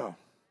 here we go.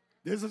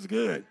 This is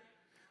good.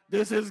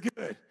 This is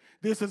good.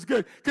 This is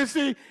good. Because,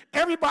 see,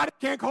 everybody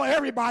can't call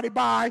everybody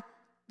by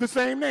the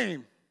same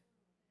name.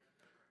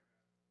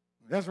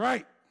 That's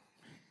right.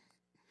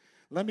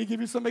 Let me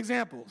give you some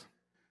examples.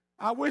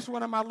 I wish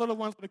one of my little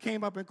ones would have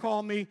came up and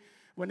called me,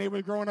 when they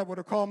were growing up, would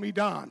have called me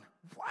Don.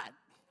 What?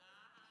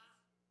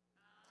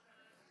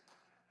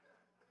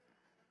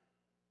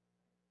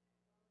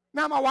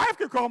 Now, my wife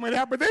could call me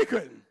that, but they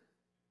couldn't.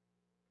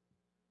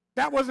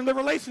 That wasn't the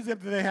relationship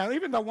that they had.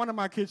 Even though one of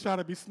my kids tried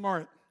to be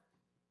smart,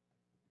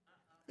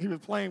 he was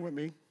playing with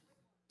me.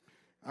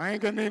 I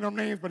ain't going to name no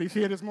names, but he's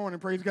here this morning,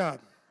 praise God.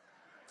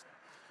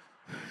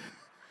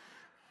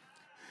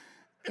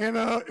 And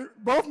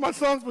both my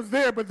sons was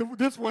there, but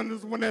this one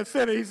is the one that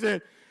said it. He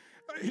said,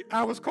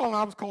 I was calling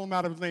him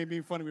out of his name,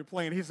 being funny, we were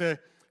playing. He said,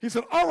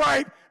 all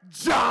right,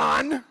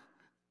 John.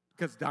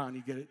 Because Don,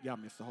 you get it? Y'all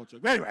missed the whole joke.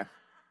 But anyway.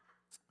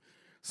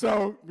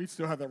 So we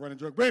still have that running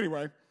joke. But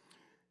anyway,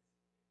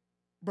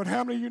 but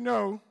how many of you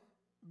know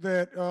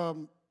that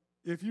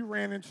if you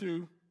ran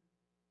into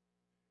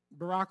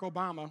Barack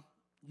Obama,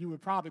 you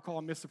would probably call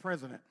him Mr.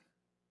 President?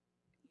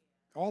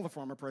 All the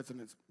former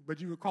presidents,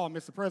 but you would call him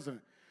Mr.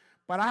 President.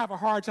 But I have a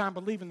hard time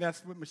believing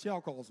that's what Michelle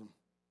calls him.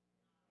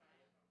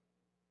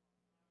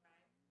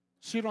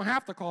 She don't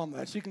have to call him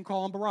that. She can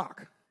call him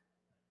Barack.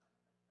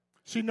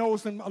 She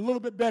knows him a little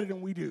bit better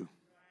than we do.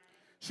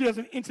 She has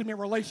an intimate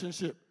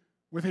relationship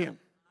with him.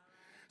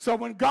 So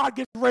when God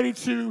gets ready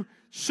to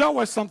show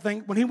us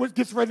something, when he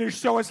gets ready to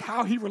show us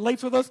how he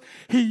relates with us,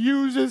 he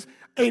uses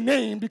a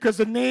name, because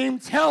the name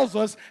tells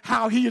us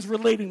how he is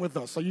relating with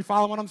us. So you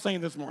follow what I'm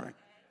saying this morning?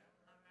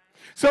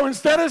 So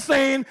instead of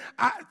saying,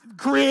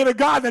 create a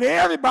God that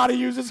everybody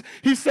uses,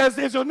 he says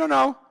to Israel,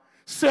 no,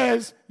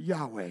 says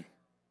Yahweh.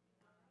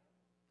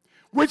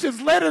 Which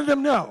is letting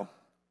them know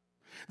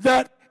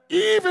that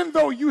even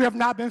though you have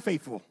not been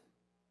faithful,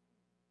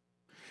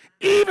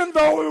 even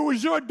though it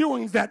was your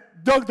doings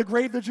that dug the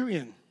grave that you're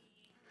in,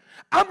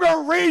 I'm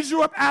going to raise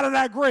you up out of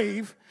that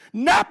grave,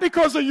 not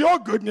because of your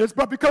goodness,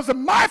 but because of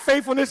my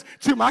faithfulness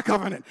to my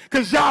covenant,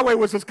 because Yahweh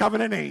was his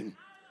covenant name.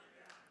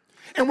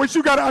 And what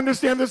you got to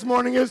understand this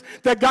morning is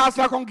that God's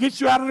not going to get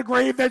you out of the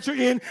grave that you're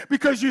in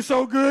because you're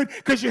so good,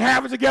 because you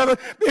have it together.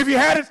 If you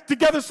had it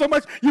together so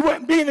much, you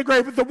wouldn't be in the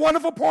grave. But the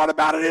wonderful part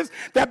about it is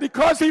that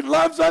because he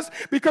loves us,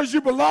 because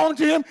you belong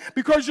to him,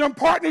 because you're in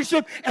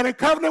partnership and in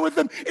covenant with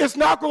him, it's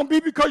not going to be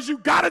because you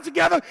got it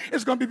together.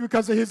 It's going to be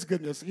because of his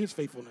goodness, his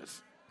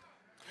faithfulness.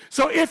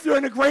 So if you're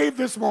in the grave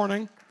this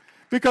morning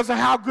because of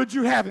how good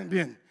you haven't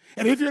been,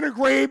 and if you're in a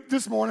grave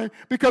this morning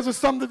because of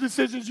some of the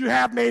decisions you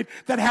have made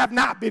that have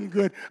not been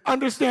good,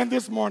 understand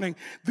this morning,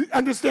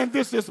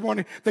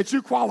 that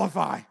you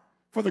qualify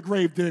for the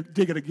grave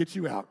digger to get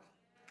you out.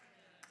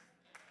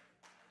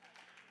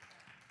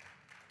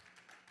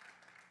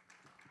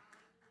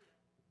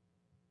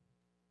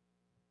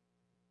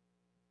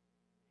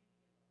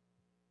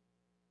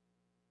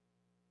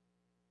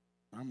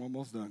 I'm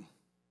almost done.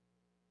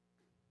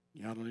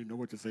 Y'all don't even know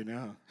what to say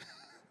now.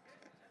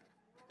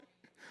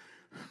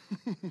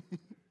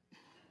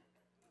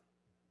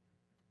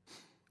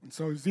 And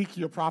so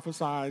Ezekiel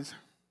prophesies.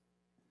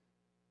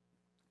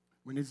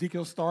 When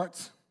Ezekiel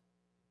starts,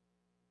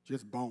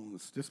 just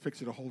bones. Just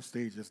picture the whole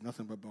stage as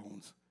nothing but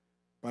bones.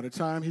 By the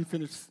time he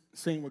finished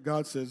saying what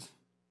God says,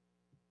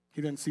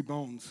 he doesn't see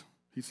bones.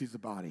 He sees a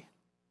body.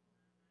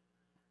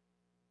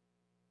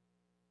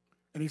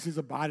 And he sees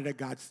a body that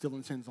God still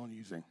intends on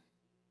using.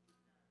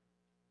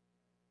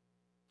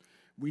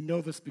 We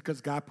know this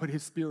because God put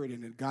his spirit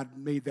in it. God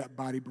made that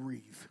body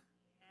breathe.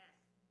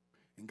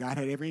 And God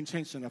had every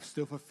intention of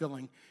still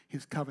fulfilling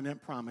his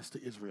covenant promise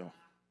to Israel.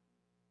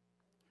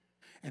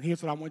 And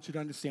here's what I want you to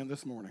understand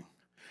this morning.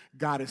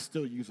 God is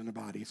still using a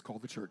body. It's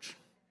called the church.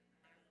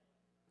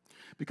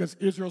 Because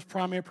Israel's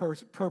primary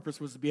purpose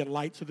was to be a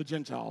light to the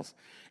Gentiles.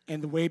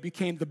 And the way it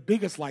became the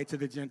biggest light to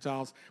the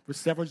Gentiles was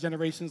several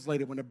generations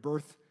later when it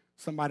birthed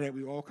somebody that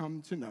we all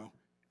come to know,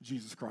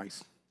 Jesus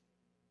Christ.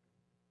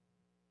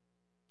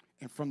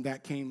 And from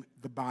that came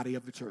the body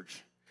of the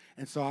church.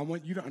 And so I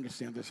want you to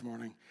understand this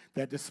morning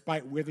that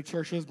despite where the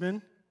church has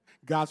been,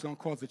 God's going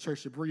to cause the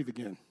church to breathe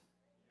again.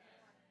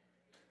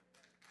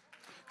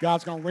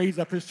 God's going to raise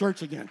up his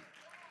church again.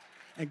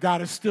 And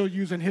God is still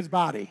using his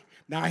body.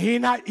 Now,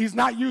 he's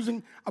not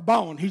using a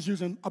bone. He's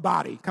using a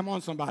body. Come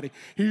on, somebody.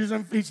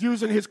 He's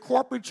using his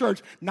corporate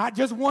church, not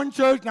just one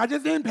church, not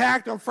just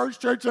Impact or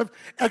First Church of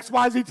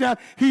XYZ Town.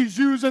 He's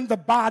using the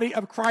body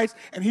of Christ,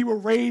 and he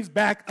will raise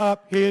back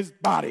up his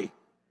body.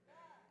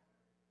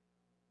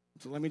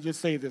 So let me just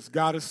say this.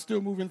 God is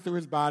still moving through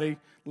his body.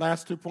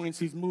 Last 2 points,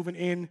 he's moving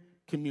in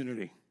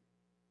community.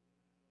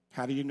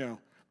 How do you know?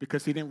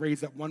 Because he didn't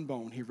raise up one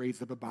bone. He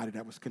raised up a body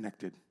that was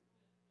connected.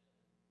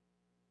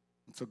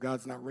 And so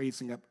God's not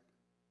raising up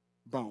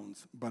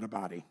bones, but a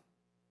body.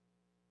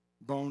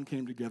 Bone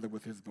came together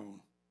with his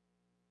bone.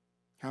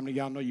 How many of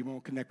y'all know you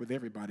won't connect with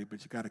everybody, but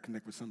you got to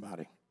connect with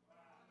somebody?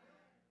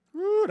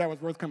 Woo, that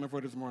was worth coming for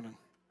this morning.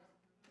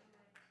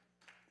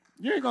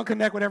 You ain't going to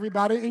connect with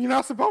everybody, and you're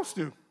not supposed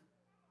to.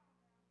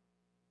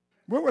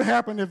 What would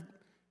happen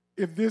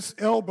if this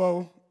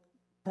elbow,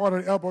 part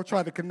of the elbow,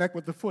 tried to connect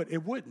with the foot?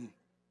 It wouldn't.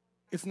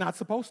 It's not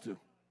supposed to.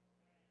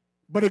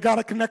 But it got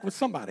to connect with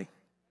somebody.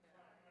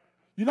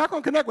 You're not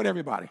going to connect with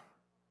everybody,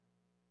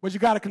 but you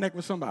got to connect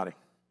with somebody.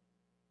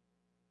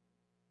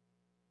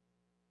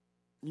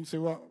 You say,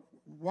 well,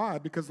 why?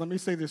 Because let me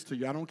say this to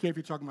you. I don't care if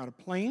you're talking about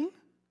a plane,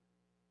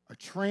 a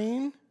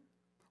train,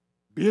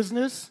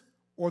 business,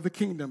 or the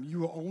kingdom. You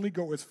will only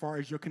go as far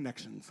as your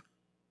connections.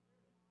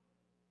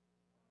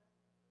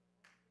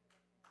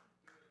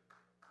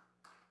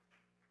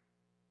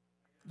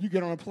 You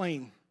get on a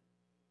plane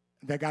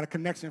that got a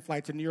connection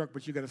flight to New York,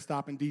 but you got to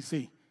stop in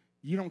D.C.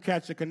 You don't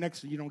catch a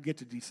connection, you don't get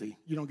to D.C.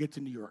 You don't get to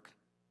New York.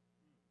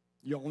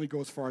 You only go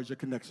as far as your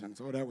connections.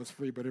 Oh, that was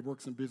free, but it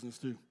works in business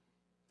too.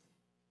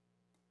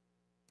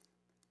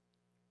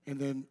 And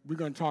then we're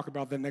going to talk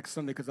about that next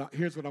Sunday, because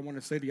here's what I want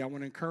to say to you. I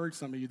want to encourage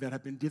some of you that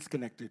have been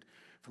disconnected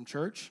from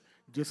church,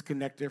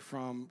 disconnected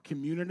from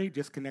community,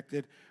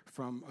 disconnected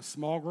from a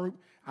small group.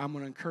 I'm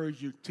going to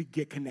encourage you to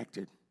get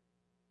connected.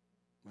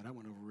 Well, that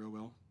went over real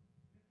well.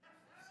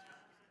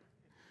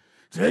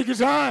 Take your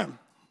time.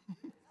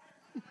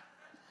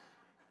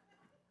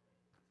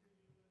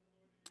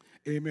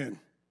 Amen.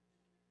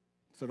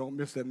 So don't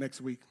miss that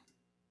next week.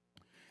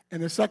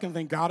 And the second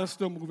thing, God is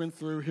still moving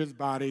through his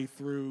body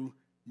through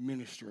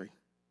ministry.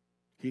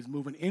 He's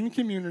moving in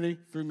community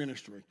through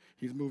ministry.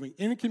 He's moving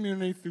in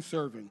community through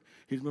serving.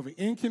 He's moving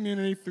in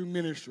community through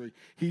ministry.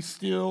 He's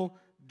still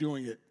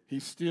doing it.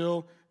 He's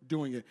still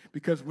doing it.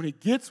 Because when he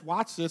gets,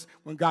 watch this,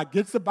 when God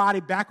gets the body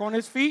back on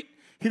his feet,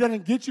 he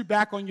doesn't get you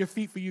back on your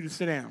feet for you to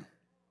sit down.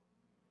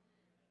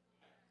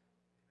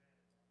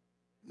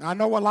 Now, I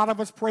know a lot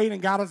of us prayed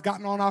and God has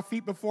gotten on our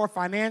feet before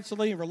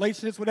financially, in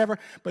relationships, whatever,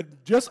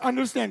 but just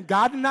understand,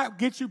 God did not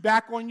get you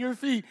back on your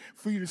feet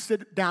for you to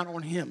sit down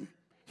on him.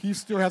 He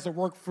still has a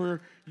work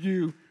for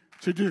you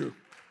to do.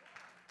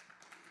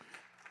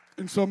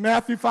 And so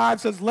Matthew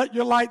 5 says, let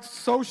your light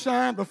so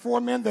shine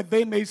before men that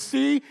they may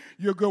see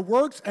your good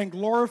works and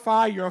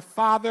glorify your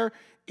Father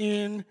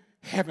in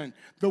heaven.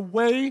 The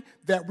way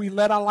that we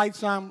let our light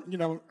shine, you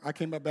know, I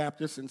came up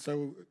Baptist, and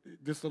so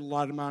this little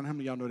light of mine, how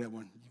many of y'all know that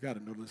one? You got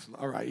to know this.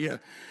 All right, yeah.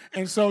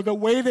 And so the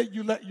way that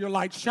you let your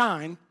light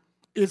shine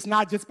is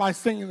not just by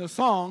singing the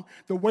song.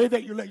 The way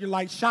that you let your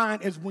light shine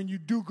is when you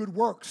do good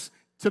works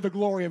to the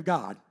glory of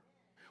God.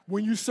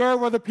 When you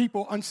serve other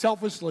people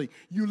unselfishly,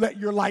 you let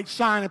your light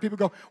shine, and people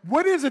go,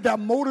 what is it that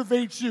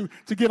motivates you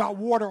to give out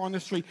water on the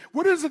street?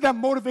 What is it that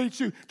motivates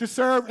you to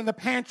serve in the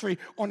pantry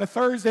on a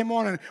Thursday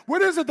morning?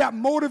 What is it that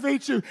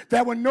motivates you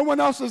that when no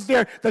one else is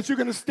there, that you're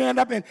going to stand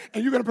up and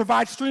you're going to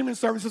provide streaming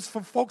services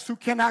for folks who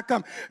cannot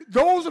come?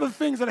 Those are the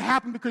things that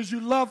happen because you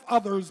love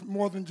others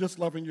more than just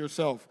loving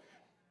yourself.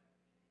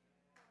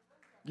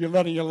 You're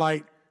letting your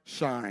light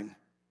shine.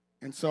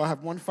 And so I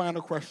have one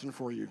final question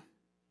for you.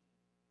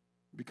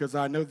 Because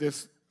I know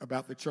this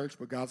about the church,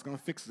 but God's going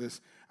to fix this.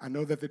 I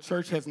know that the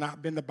church has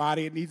not been the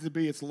body it needs to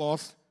be. It's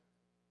lost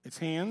its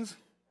hands,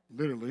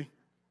 literally.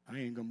 I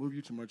ain't going to move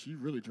you too much. You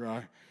really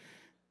dry.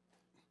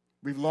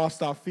 We've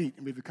lost our feet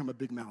and we've become a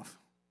big mouth.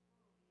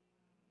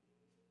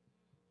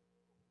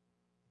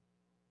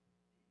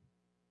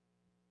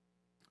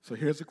 So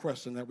here's a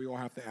question that we all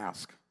have to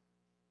ask.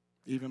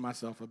 Even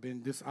myself,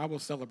 I will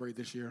celebrate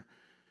this year.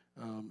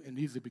 It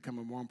needs to become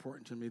more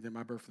important to me than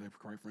my birthday,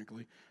 quite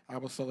frankly. I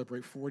will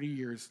celebrate 40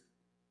 years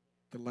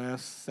the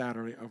last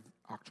Saturday of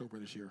October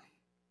this year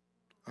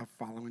of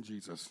following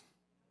Jesus.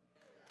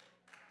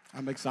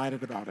 I'm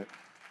excited about it.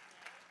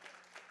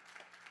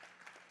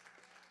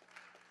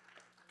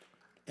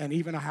 And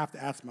even I have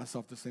to ask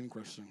myself the same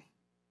question,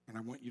 and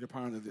I want you to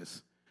ponder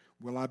this.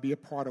 Will I be a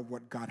part of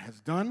what God has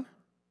done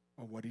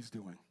or what he's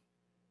doing?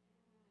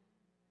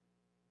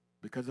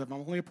 Because if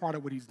I'm only a part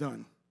of what he's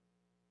done,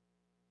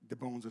 the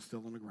bones are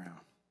still on the ground.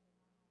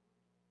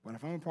 But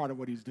if I'm a part of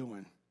what he's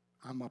doing,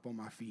 I'm up on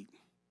my feet,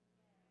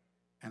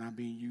 and I'm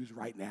being used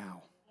right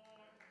now.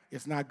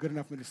 It's not good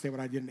enough for me to say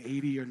what I did in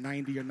 80 or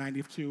 90 or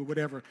 92 or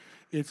whatever.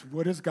 It's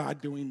what is God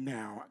doing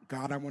now?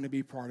 God, I want to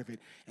be part of it.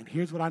 And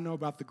here's what I know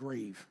about the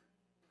grave.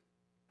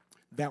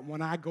 That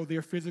when I go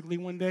there physically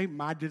one day,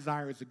 my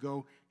desire is to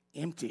go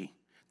empty.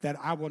 That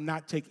I will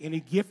not take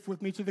any gift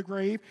with me to the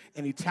grave,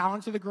 any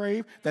talent to the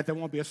grave, that there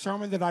won't be a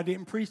sermon that I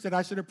didn't preach that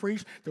I should have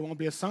preached, there won't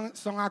be a song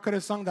I could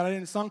have sung that I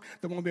didn't sing,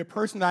 there won't be a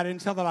person that I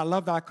didn't tell that I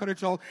love that I could have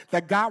told,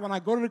 that God, when I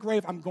go to the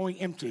grave, I'm going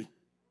empty.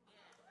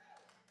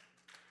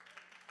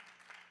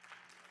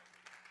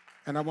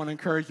 And I want to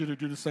encourage you to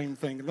do the same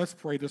thing. Let's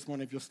pray this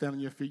morning. If you'll stand on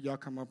your feet, y'all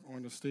come up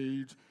on the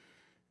stage.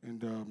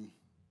 And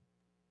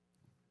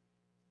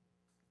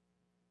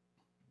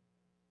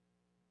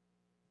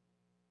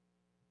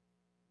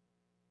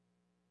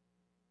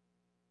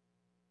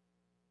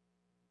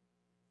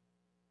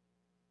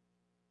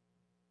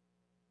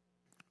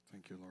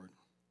thank you, Lord.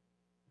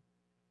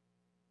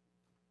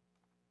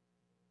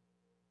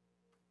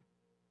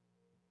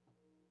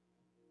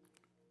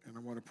 And I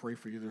want to pray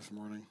for you this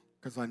morning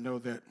because I know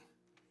that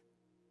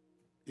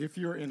if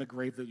you're in a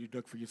grave that you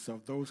dug for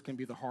yourself, those can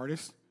be the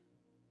hardest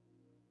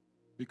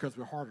because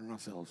we're hard on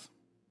ourselves.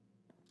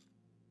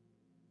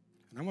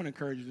 And I want to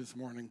encourage you this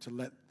morning to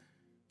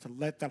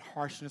let that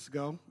harshness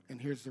go, and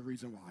here's the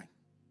reason why.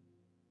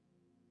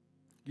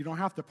 You don't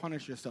have to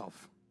punish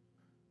yourself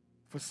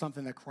for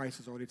something that Christ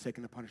has already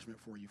taken the punishment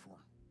for you for.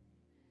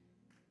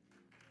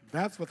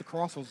 That's what the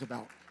cross was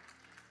about.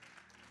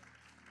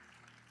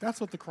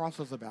 That's what the cross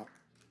was about.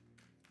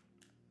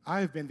 I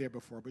have been there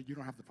before, but you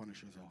don't have to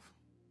punish yourself.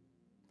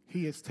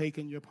 He has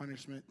taken your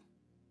punishment.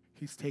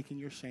 He's taken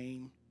your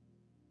shame.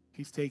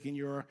 He's taken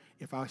your,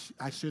 if I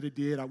should have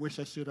did, I wish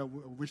I should have,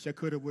 wish I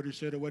could have, would have,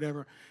 should have,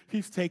 whatever.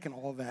 He's taken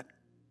all that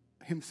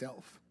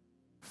himself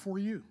for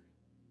you.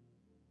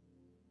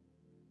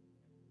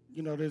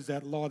 You know, there's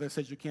that law that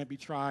says you can't be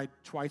tried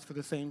twice for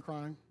the same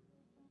crime.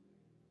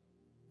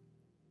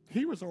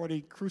 He was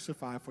already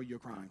crucified for your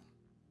crime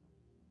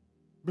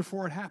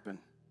before it happened.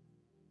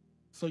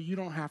 So you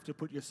don't have to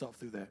put yourself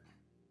through that.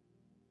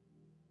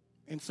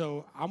 And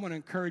so I want to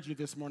encourage you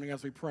this morning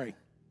as we pray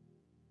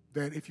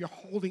that if you're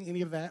holding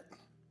any of that,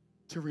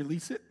 to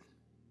release it,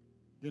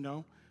 you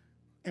know.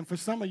 And for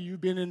some of you,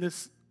 you've been in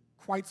this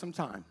quite some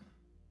time.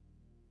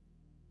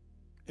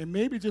 And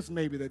maybe, just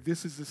maybe, that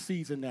this is the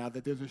season now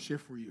that there's a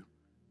shift for you,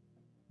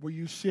 where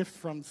you shift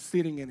from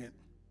sitting in it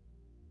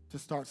to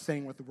start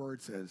saying what the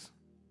Word says.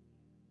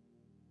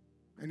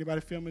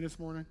 Anybody feel me this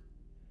morning?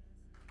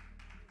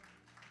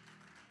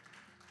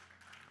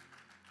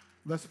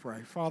 Let's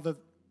pray. Father,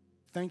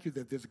 thank you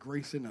that there's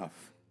grace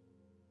enough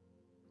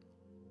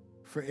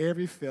for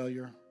every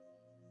failure,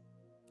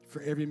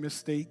 for every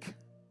mistake,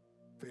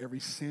 for every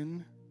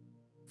sin,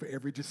 for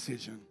every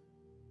decision.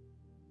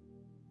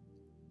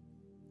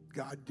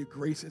 God, your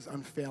grace is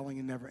unfailing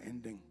and never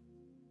ending.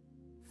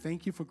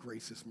 Thank you for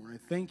grace this morning.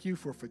 Thank you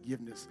for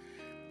forgiveness.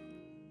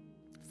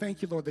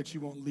 Thank you, Lord, that you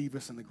won't leave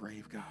us in the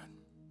grave, God.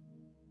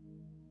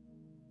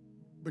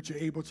 But you're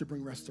able to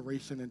bring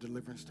restoration and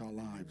deliverance to our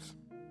lives.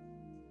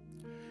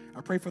 I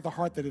pray for the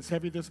heart that is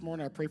heavy this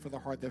morning. I pray for the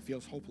heart that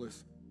feels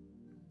hopeless.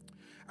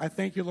 I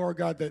thank you, Lord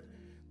God, that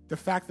the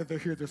fact that they're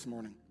here this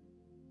morning,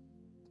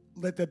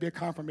 let that be a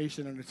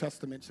confirmation and a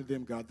testament to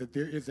them, God, that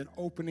there is an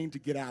opening to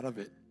get out of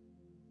it.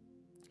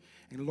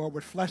 And Lord,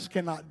 what flesh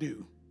cannot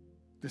do,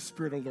 the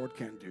Spirit of the Lord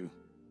can do.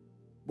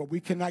 What we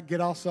cannot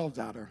get ourselves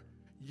out of,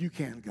 you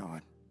can,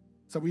 God.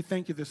 So we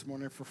thank you this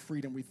morning for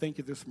freedom. We thank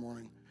you this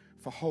morning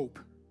for hope.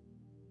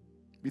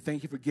 We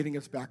thank you for getting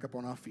us back up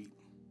on our feet.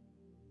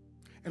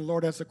 And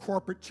Lord, as a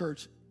corporate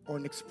church, or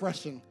an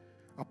expression,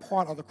 a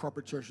part of the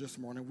corporate church this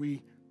morning,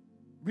 we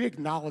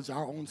acknowledge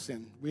our own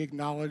sin. We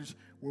acknowledge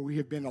where we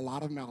have been a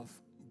lot of mouth,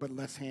 but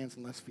less hands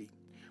and less feet.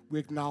 We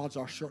acknowledge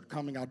our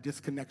shortcoming, our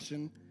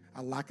disconnection,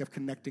 our lack of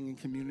connecting in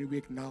community. We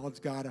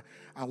acknowledge, God,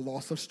 our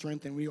loss of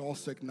strength, and we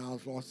also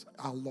acknowledge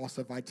our loss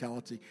of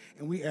vitality.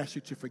 And we ask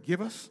you to forgive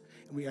us,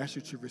 and we ask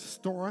you to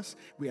restore us.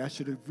 We ask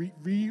you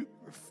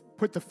to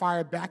put the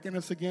fire back in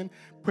us again.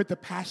 Put the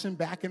passion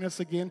back in us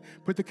again.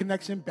 Put the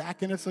connection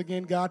back in us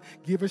again, God.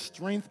 Give us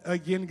strength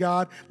again,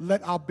 God.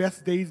 Let our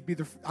best days be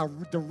the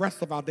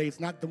rest of our days,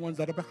 not the ones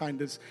that are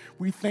behind us.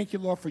 We thank you,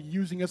 Lord, for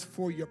using us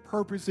for your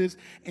purposes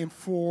and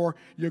for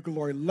your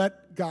glory.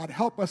 Let God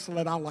help us to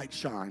let our light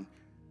shine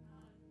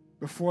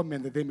before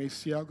men, that they may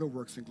see our good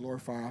works and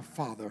glorify our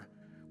Father,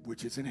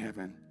 which is in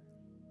heaven.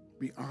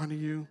 We honor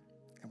you,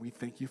 and we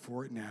thank you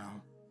for it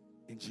now.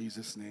 In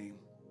Jesus' name.